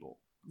trick people.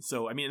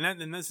 So, I mean,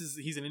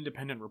 he's an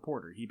independent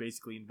reporter. He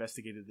basically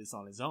investigated this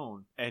on his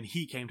own, and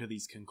he came to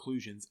these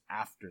conclusions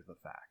after the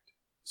fact.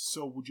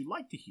 So, would you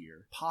like to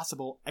hear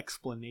possible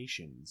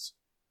explanations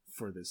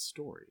for this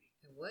story?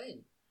 I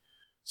would.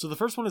 So, the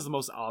first one is the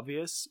most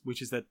obvious,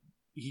 which is that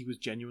he was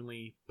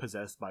genuinely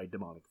possessed by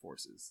demonic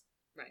forces.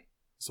 Right.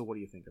 So, what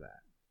do you think of that?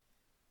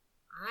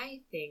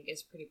 I think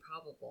it's pretty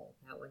probable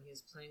that when he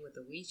was playing with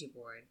the Ouija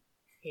board,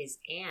 his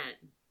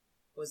aunt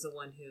was the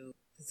one who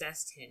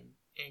possessed him,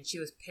 and she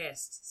was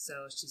pissed,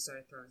 so she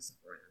started throwing stuff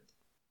around.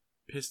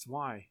 Pissed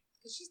why?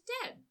 Because she's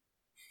dead.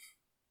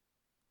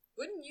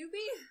 Wouldn't you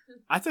be?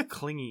 That's a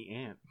clingy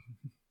aunt.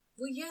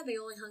 Well, yeah, they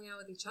only hung out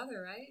with each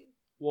other, right?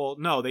 Well,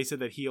 no, they said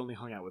that he only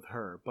hung out with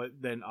her, but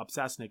then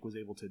Obsasnik was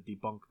able to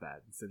debunk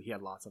that and said he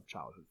had lots of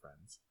childhood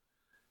friends.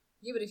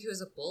 Yeah, but if he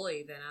was a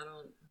bully, then I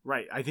don't...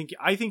 Right, I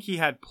think he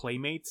had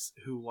playmates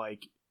who,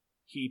 like,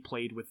 he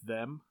played with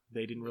them.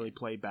 They didn't really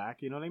play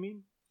back, you know what I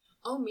mean?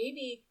 Oh,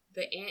 maybe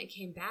the aunt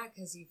came back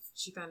because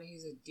she found out he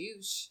was a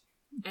douche,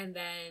 and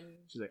then...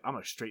 She's like, I'm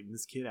gonna straighten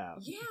this kid out.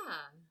 Yeah.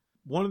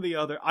 One of the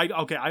other... I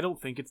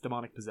don't think it's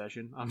demonic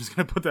possession. I'm just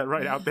gonna put that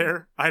right out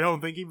there. I don't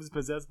think he was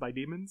possessed by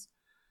demons.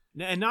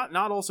 And not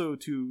also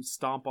to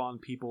stomp on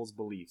people's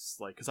beliefs.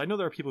 Like, because I know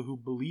there are people who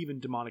believe in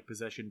demonic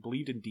possession,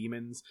 believe in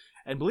demons,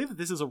 and believe that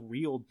this is a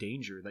real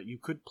danger, that you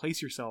could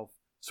place yourself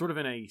sort of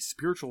in a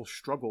spiritual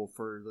struggle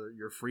for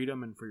your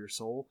freedom and for your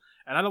soul.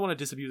 And I don't want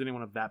to disabuse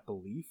anyone of that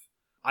belief.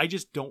 I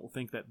just don't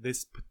think that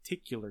this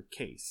particular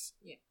case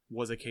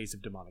was a case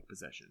of demonic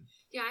possession.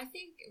 Yeah, I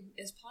think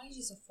it's probably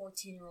just a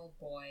 14-year-old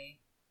boy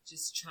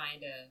just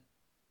trying to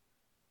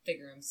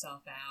figure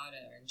himself out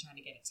and trying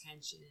to get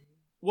attention.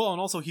 Well,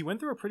 and also he went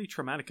through a pretty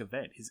traumatic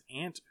event. His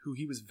aunt, who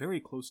he was very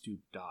close to,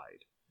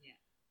 died.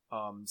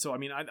 Yeah. So, I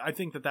mean, I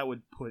think that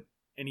would put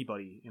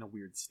anybody in a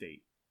weird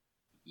state.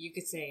 You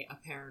could say a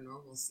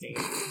paranormal state.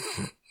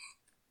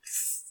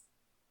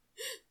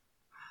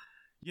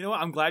 You know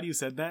what? I'm glad you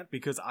said that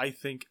because I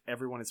think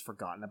everyone has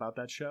forgotten about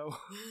that show.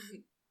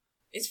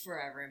 It's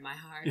forever in my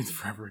heart. It's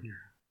forever in your...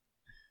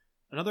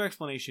 Another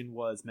explanation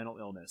was mental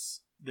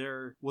illness.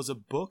 There was a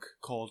book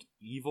called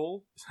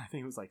Evil. I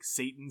think it was like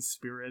Satan's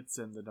Spirits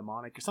and the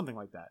Demonic or something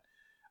like that.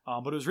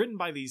 But it was written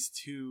by these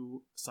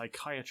two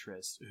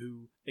psychiatrists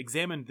who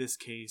examined this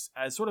case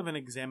as sort of an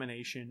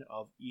examination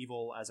of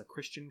evil as a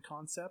Christian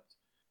concept.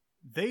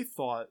 They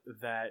thought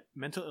that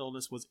mental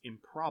illness was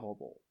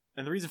improbable.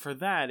 And the reason for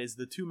that is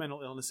the two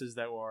mental illnesses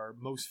that were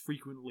most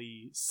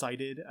frequently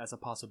cited as a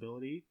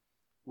possibility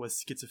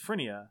was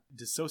schizophrenia,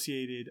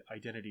 dissociated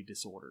identity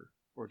disorder,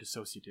 or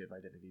dissociative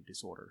identity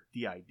disorder,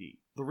 DID.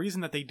 The reason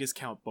that they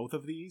discount both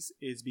of these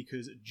is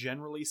because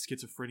generally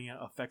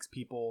schizophrenia affects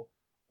people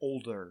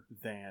older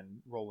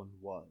than Roland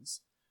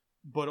was.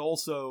 But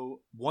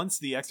also, once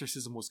the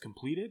exorcism was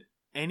completed,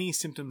 any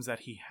symptoms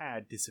that he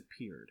had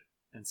disappeared.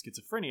 And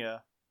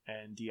schizophrenia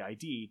and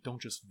DID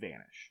don't just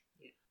vanish.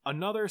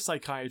 Another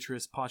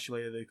psychiatrist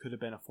postulated that it could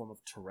have been a form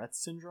of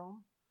Tourette's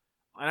syndrome.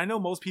 And I know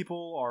most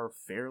people are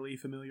fairly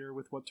familiar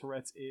with what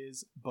Tourette's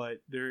is,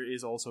 but there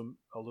is also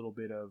a little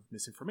bit of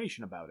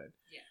misinformation about it.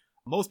 Yeah.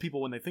 Most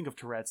people, when they think of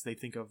Tourette's, they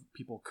think of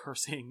people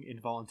cursing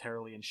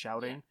involuntarily and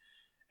shouting.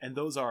 Yeah. And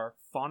those are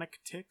phonic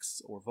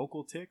tics or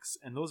vocal tics,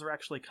 and those are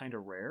actually kind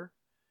of rare.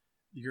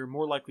 You're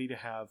more likely to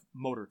have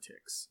motor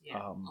tics. Yeah,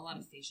 a lot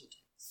of facial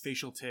tics.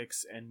 Facial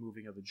tics and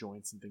moving of the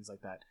joints and things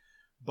like that.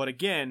 But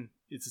again,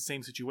 it's the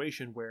same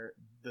situation where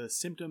the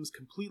symptoms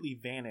completely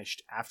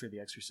vanished after the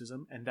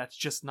exorcism, and that's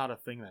just not a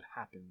thing that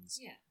happens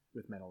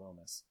with mental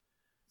illness.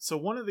 So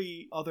one of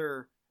the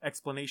other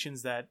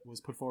explanations that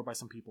was put forward by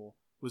some people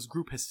was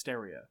group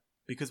hysteria,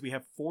 because we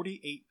have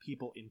 48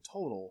 people in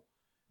total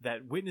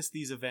that witnessed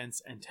these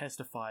events and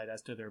testified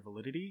as to their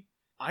validity.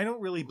 I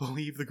don't really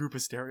believe the group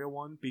hysteria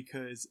one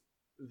because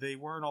they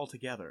weren't all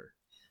together.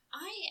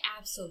 I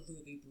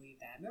absolutely believe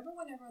that. Remember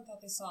when everyone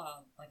thought they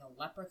saw like a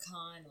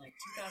leprechaun in like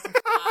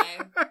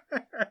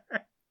 2005?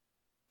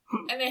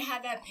 And they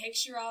had that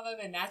picture of him,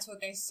 and that's what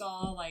they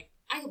saw. Like,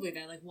 I can believe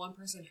that. Like, one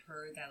person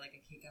heard that, like,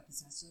 a kid got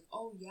possessed. Like,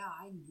 oh yeah,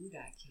 I knew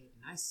that kid,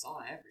 and I saw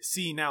everything.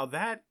 See, now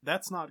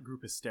that's not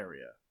group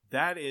hysteria.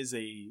 That is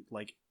a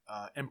like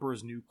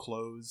Emperor's New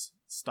Clothes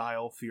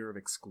style fear of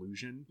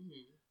exclusion.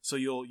 Mm-hmm. So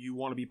you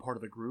want to be part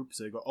of the group.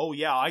 So you go, oh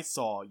yeah, I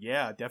saw.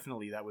 Yeah,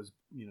 definitely. That was,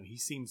 he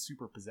seemed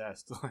super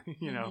possessed.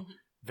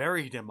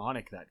 Very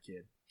demonic, that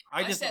kid.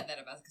 I just said that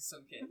about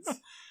some kids.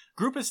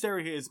 Group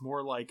hysteria is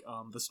more like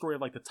the story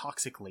of like the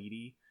toxic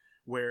lady,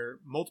 where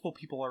multiple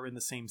people are in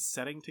the same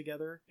setting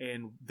together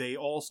and they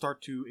all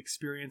start to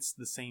experience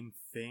the same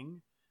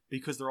thing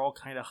because they're all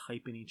kind of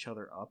hyping each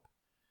other up.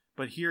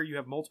 But here you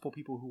have multiple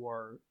people who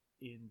are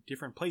in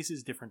different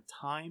places, different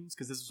times,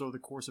 because this was over the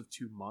course of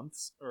 2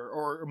 months,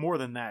 or more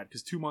than that,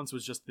 because 2 months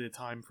was just the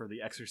time for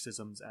the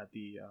exorcisms at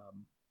the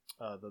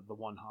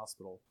one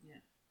hospital. Yeah.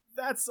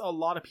 That's a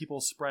lot of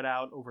people spread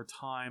out over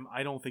time.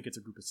 I don't think it's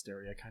a group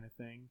hysteria kind of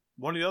thing.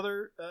 One of the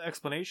other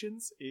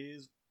explanations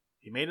is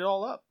he made it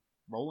all up.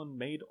 Roland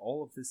made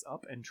all of this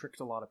up and tricked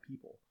a lot of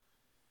people.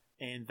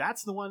 And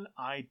that's the one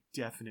I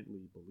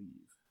definitely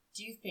believe.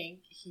 Do you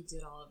think he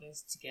did all of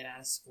this to get out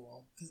of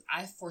school? Because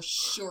I for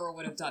sure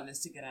would have done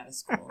this to get out of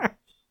school.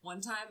 One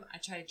time, I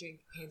tried to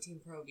drink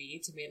Pantene Pro V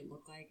to make it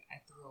look like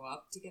I threw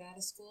up to get out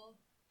of school,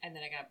 and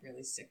then I got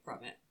really sick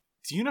from it.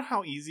 Do you know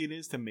how easy it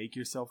is to make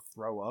yourself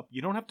throw up?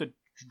 You don't have to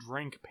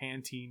drink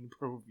Pantene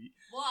Pro V.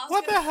 Well,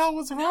 what the hell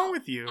was wrong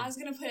with you? I was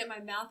going to put it in my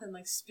mouth and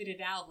like spit it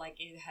out like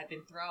it had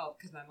been throw up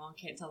because my mom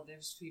can't tell the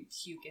difference between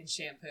puke and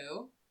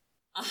shampoo.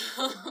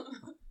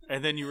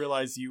 And then you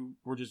realize you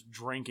were just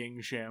drinking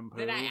shampoo.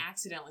 Then I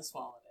accidentally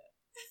swallowed it.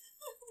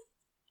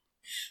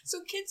 So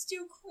kids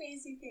do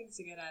crazy things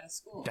to get out of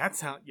school.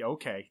 That's how...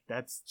 Okay,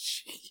 that's...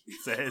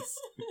 Jesus.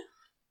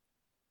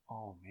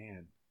 Oh,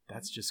 man.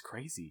 That's just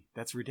crazy.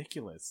 That's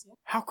ridiculous. Yeah.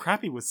 How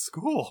crappy was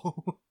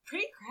school?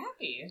 Pretty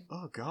crappy.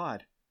 Oh,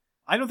 God.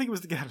 I don't think it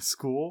was to get out of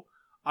school.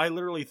 I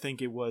literally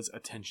think it was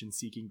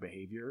attention-seeking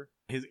behavior.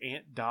 His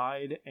aunt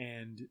died,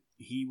 and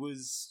he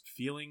was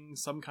feeling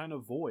some kind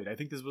of void. I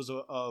think this was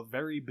a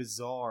very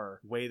bizarre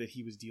way that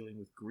he was dealing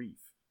with grief.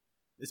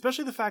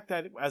 Especially the fact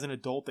that, as an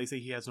adult, they say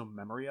he has no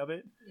memory of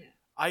it. Yeah.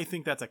 I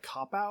think that's a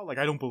cop-out. Like,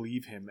 I don't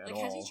believe him at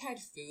all. Like, has he tried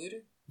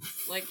food?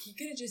 Like, he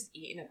could have just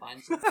eaten a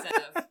bunch instead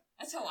of...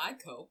 That's how I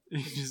cope.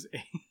 He just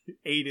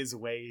ate his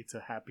way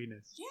to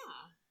happiness. Yeah.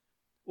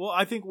 Well,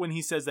 I think when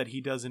he says that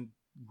he doesn't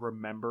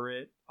remember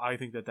it, I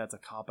think that that's a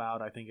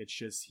cop-out. I think it's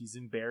just he's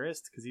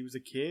embarrassed because he was a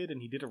kid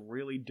and he did a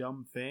really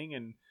dumb thing,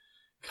 and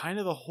kind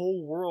of the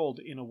whole world,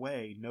 in a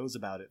way, knows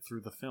about it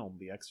through the film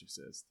The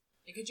Exorcist.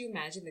 And could you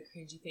imagine the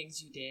cringy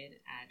things you did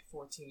at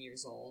 14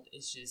 years old?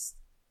 It's just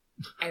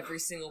every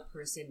single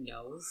person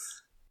knows.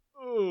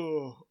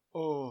 Oh.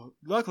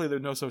 Luckily,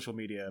 there's no social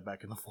media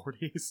back in the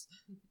 40s.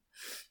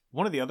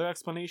 One of the other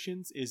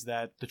explanations is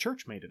that the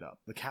church made it up.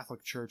 The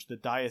Catholic Church, the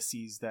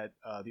diocese that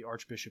the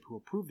archbishop who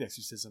approved the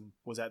exorcism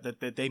was at,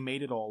 that they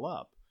made it all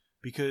up.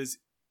 Because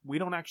we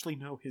don't actually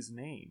know his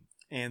name.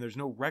 And there's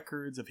no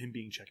records of him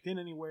being checked in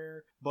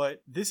anywhere.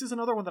 But this is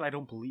another one that I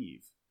don't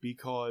believe.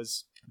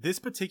 Because this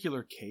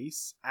particular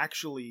case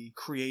actually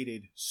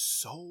created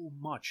so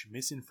much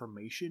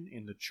misinformation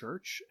in the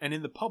church and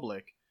in the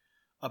public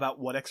about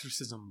what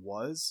exorcism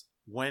was,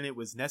 when it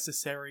was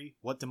necessary,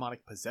 what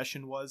demonic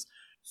possession was.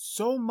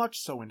 So much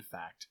so, in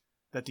fact,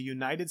 that the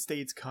United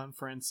States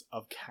Conference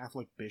of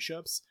Catholic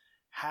Bishops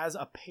has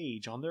a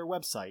page on their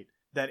website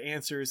that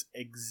answers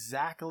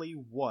exactly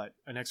what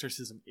an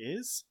exorcism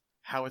is,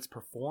 how it's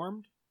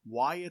performed,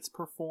 why it's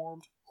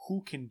performed,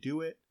 who can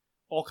do it,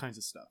 all kinds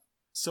of stuff.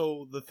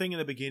 So the thing in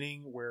the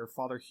beginning where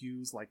Father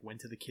Hughes went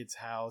to the kid's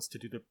house to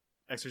do the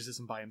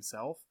exorcism by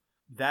himself,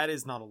 that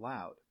is not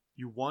allowed.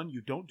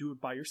 You don't do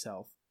it by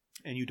yourself,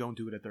 and you don't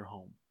do it at their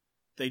home.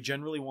 They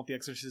generally want the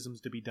exorcisms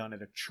to be done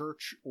at a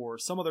church or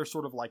some other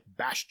sort of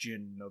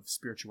bastion of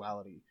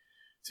spirituality,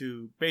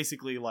 to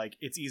basically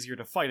it's easier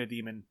to fight a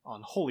demon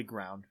on holy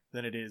ground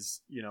than it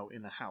is,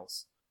 in the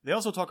house. They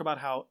also talk about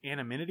how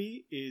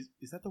anonymity is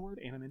that the word,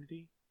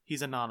 anonymity?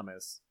 He's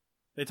anonymous.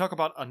 They talk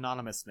about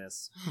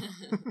anonymousness.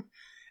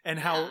 And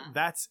how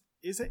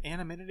is it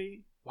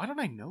anonymity? Why don't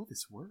I know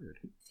this word?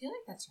 I feel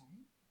like that's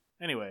right.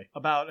 Anyway,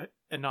 about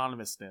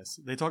anonymousness,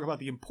 they talk about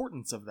the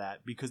importance of that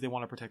because they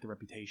want to protect the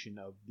reputation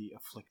of the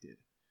afflicted.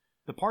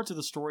 The parts of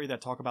the story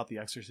that talk about the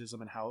exorcism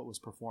and how it was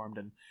performed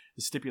and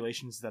the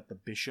stipulations that the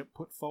bishop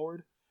put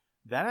forward,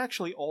 that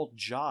actually all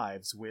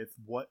jives with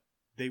what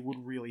they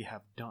would really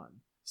have done.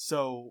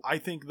 So I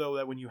think, though,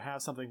 that when you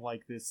have something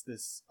like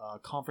this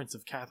Conference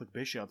of Catholic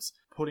Bishops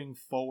putting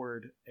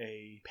forward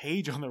a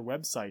page on their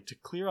website to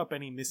clear up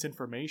any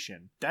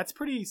misinformation, that's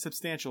pretty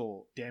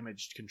substantial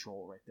damage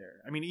control right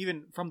there. I mean,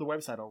 even from the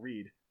website, I'll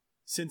read.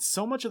 Since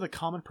so much of the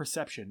common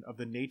perception of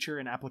the nature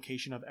and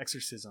application of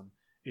exorcism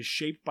is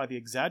shaped by the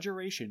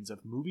exaggerations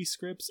of movie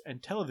scripts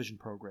and television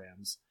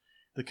programs,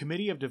 The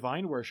Committee of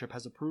Divine Worship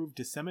has approved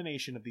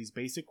dissemination of these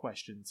basic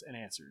questions and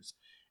answers,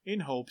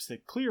 in hopes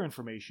that clear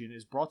information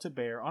is brought to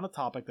bear on a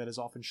topic that is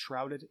often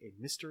shrouded in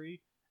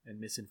mystery and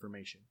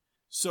misinformation.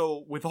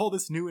 So, with all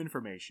this new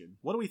information,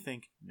 what do we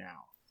think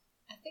now?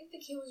 I think the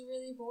kid was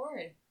really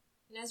bored.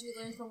 And as we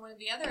learned from one of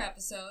the other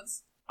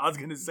episodes... I was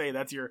going to say,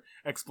 that's your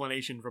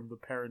explanation from the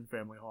Perron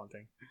family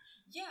haunting.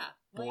 Yeah.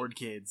 Bored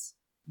kids.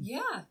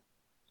 Yeah.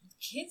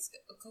 Kids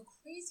go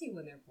crazy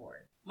when they're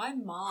bored. My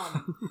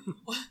mom,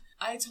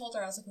 I told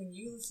her, I was like, when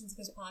you listen to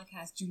this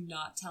podcast, do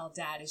not tell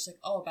Dad. She's like,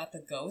 oh, about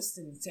the ghost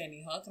and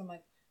Sandy Hook. And I'm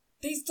like,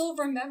 they still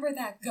remember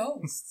that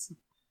ghost.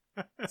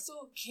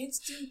 So kids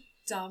do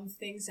dumb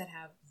things that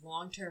have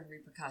long-term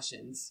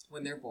repercussions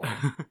when they're bored.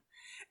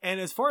 And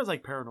as far as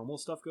like paranormal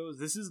stuff goes,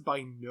 this is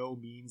by no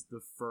means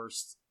the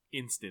first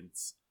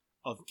instance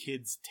of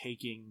kids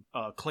taking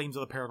claims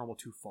of the paranormal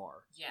too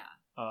far. Yeah.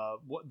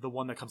 The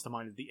one that comes to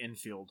mind is the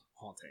Enfield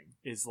haunting,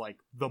 is like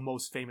the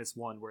most famous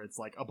one, where it's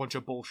like a bunch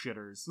of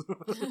bullshitters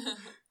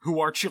who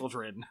are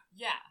children.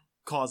 Yeah.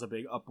 Cause a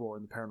big uproar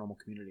in the paranormal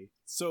community.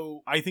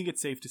 So I think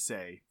it's safe to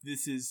say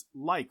this is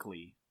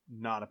likely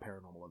not a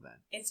paranormal event.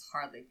 It's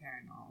hardly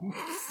paranormal.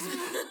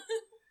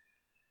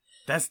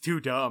 That's too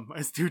dumb.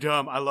 It's too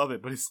dumb. I love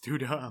it, but it's too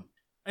dumb.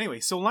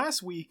 Anyway, so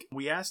last week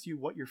we asked you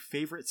what your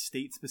favorite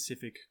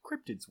state-specific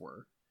cryptids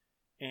were,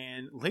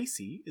 and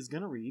Lacey is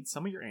going to read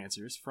some of your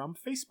answers from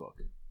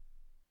Facebook.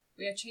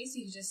 We have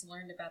Tracy, who just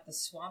learned about the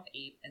Swamp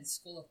Ape and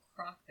School of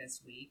Croc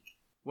this week.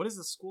 What is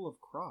the School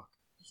of Croc?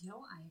 You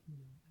know, I have no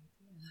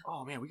idea.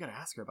 Oh man, we got to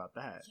ask her about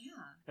that.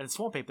 Yeah. And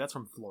Swamp Ape, that's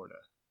from Florida.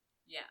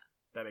 Yeah.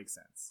 That makes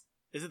sense.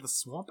 Is it the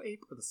Swamp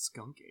Ape or the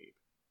Skunk Ape?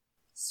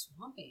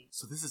 Swamp Ape.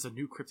 So this is a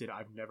new cryptid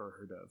I've never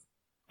heard of.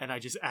 And I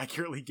just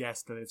accurately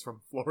guessed that it's from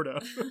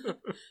Florida.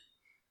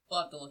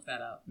 We'll have to look that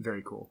up.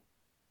 Very cool.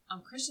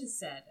 Christian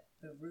said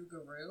the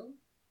Rougarou.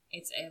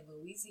 It's a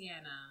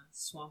Louisiana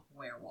swamp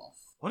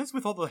werewolf. What is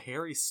with all the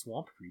hairy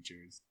swamp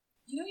creatures?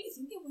 You know, you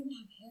think they wouldn't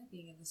have hair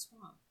being in the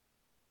swamp.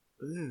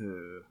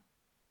 Ugh.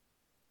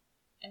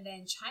 And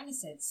then China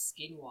said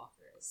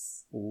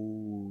skinwalkers.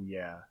 Oh,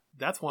 yeah.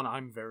 That's one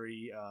I'm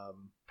very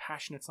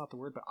passionate's not the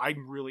word, but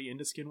I'm really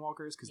into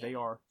skinwalkers because they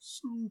are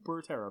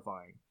super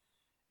terrifying.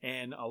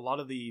 And a lot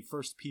of the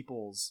First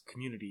Peoples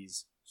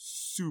communities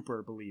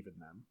super believe in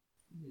them.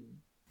 Mm-hmm.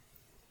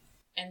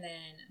 And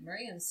then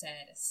Miriam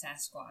said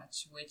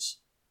Sasquatch, which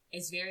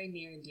is very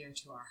near and dear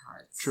to our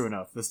hearts. True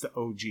enough. That's the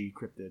OG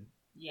cryptid.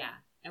 Yeah.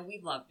 And we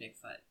love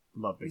Bigfoot.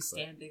 Love Bigfoot. We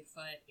stand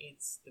Bigfoot.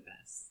 It's the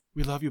best.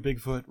 We love you,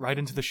 Bigfoot. Right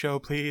into the show,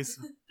 please.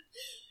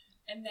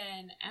 And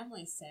then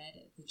Emily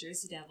said the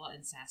Jersey Devil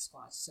and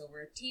Sasquatch. So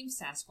we're Team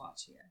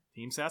Sasquatch here.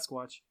 Team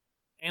Sasquatch.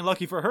 And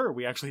lucky for her,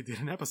 we actually did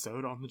an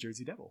episode on the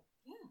Jersey Devil.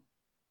 Yeah.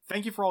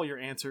 Thank you for all your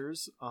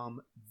answers.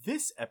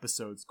 This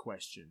episode's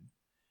question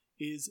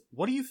is,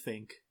 what do you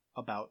think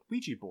about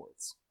Ouija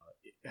boards?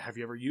 Have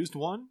you ever used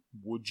one?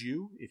 Would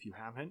you, if you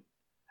haven't?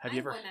 Have you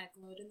ever? I had one that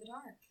glowed in the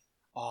dark.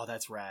 Oh,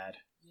 that's rad.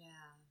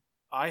 Yeah.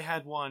 I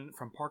had one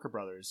from Parker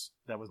Brothers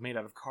that was made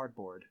out of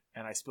cardboard,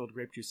 and I spilled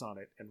grape juice on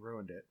it and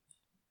ruined it.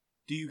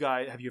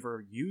 Have you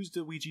ever used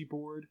a Ouija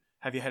board?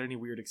 Have you had any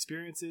weird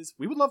experiences?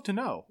 We would love to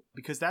know,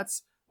 because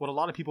that's what a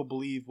lot of people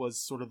believe was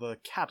sort of the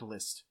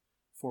catalyst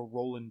for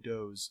Roland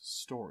Doe's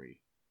story.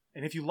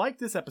 And if you like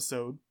this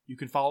episode, you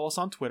can follow us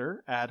on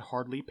Twitter at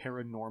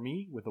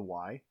HardlyParanormy with a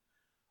Y,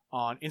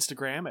 on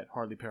Instagram at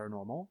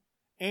HardlyParanormal,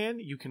 and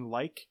you can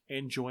like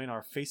and join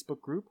our Facebook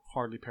group,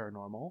 Hardly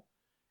Paranormal,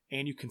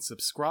 and you can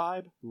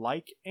subscribe,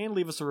 like, and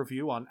leave us a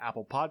review on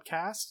Apple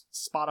Podcasts,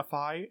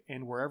 Spotify,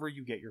 and wherever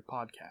you get your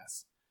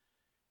podcasts.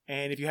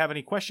 And if you have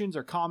any questions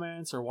or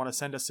comments or want to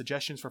send us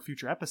suggestions for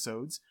future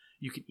episodes,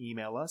 you can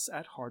email us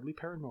at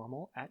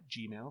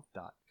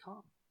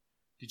hardlyparanormal@gmail.com.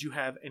 Did you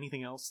have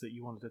anything else that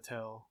you wanted to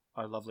tell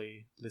our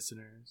lovely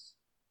listeners?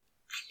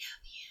 I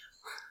love you.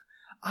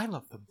 I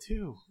love them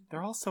too.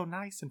 They're all so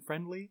nice and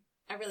friendly.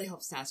 I really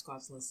hope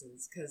Sasquatch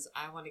listens, because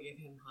I want to give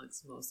him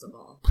hugs most of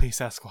all. Please,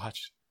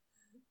 Sasquatch.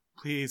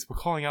 Please, we're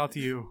calling out to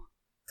you.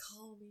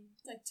 Call me.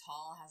 It's like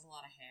tall, has a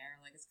lot of hair.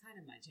 Like, it's kind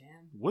of my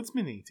jam.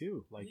 Woodsman-y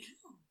too. Like,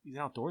 he's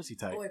an outdoorsy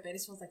type. Oh, I bet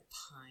it smells like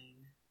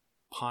pine.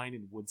 Pine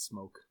and wood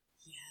smoke.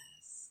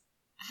 Yes.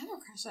 I have a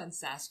crush on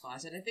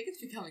Sasquatch, and I think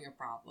it's becoming a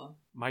problem.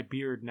 My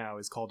beard now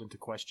is called into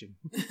question.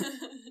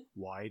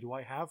 Why do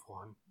I have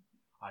one?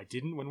 I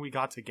didn't when we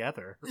got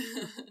together.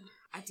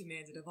 I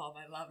demanded of all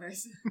my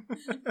lovers.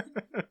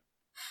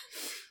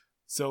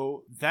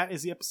 So that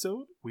is the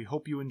episode. We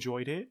hope you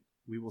enjoyed it.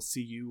 We will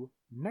see you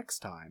next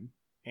time.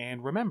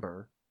 And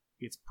remember,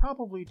 it's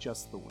probably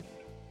just the wind.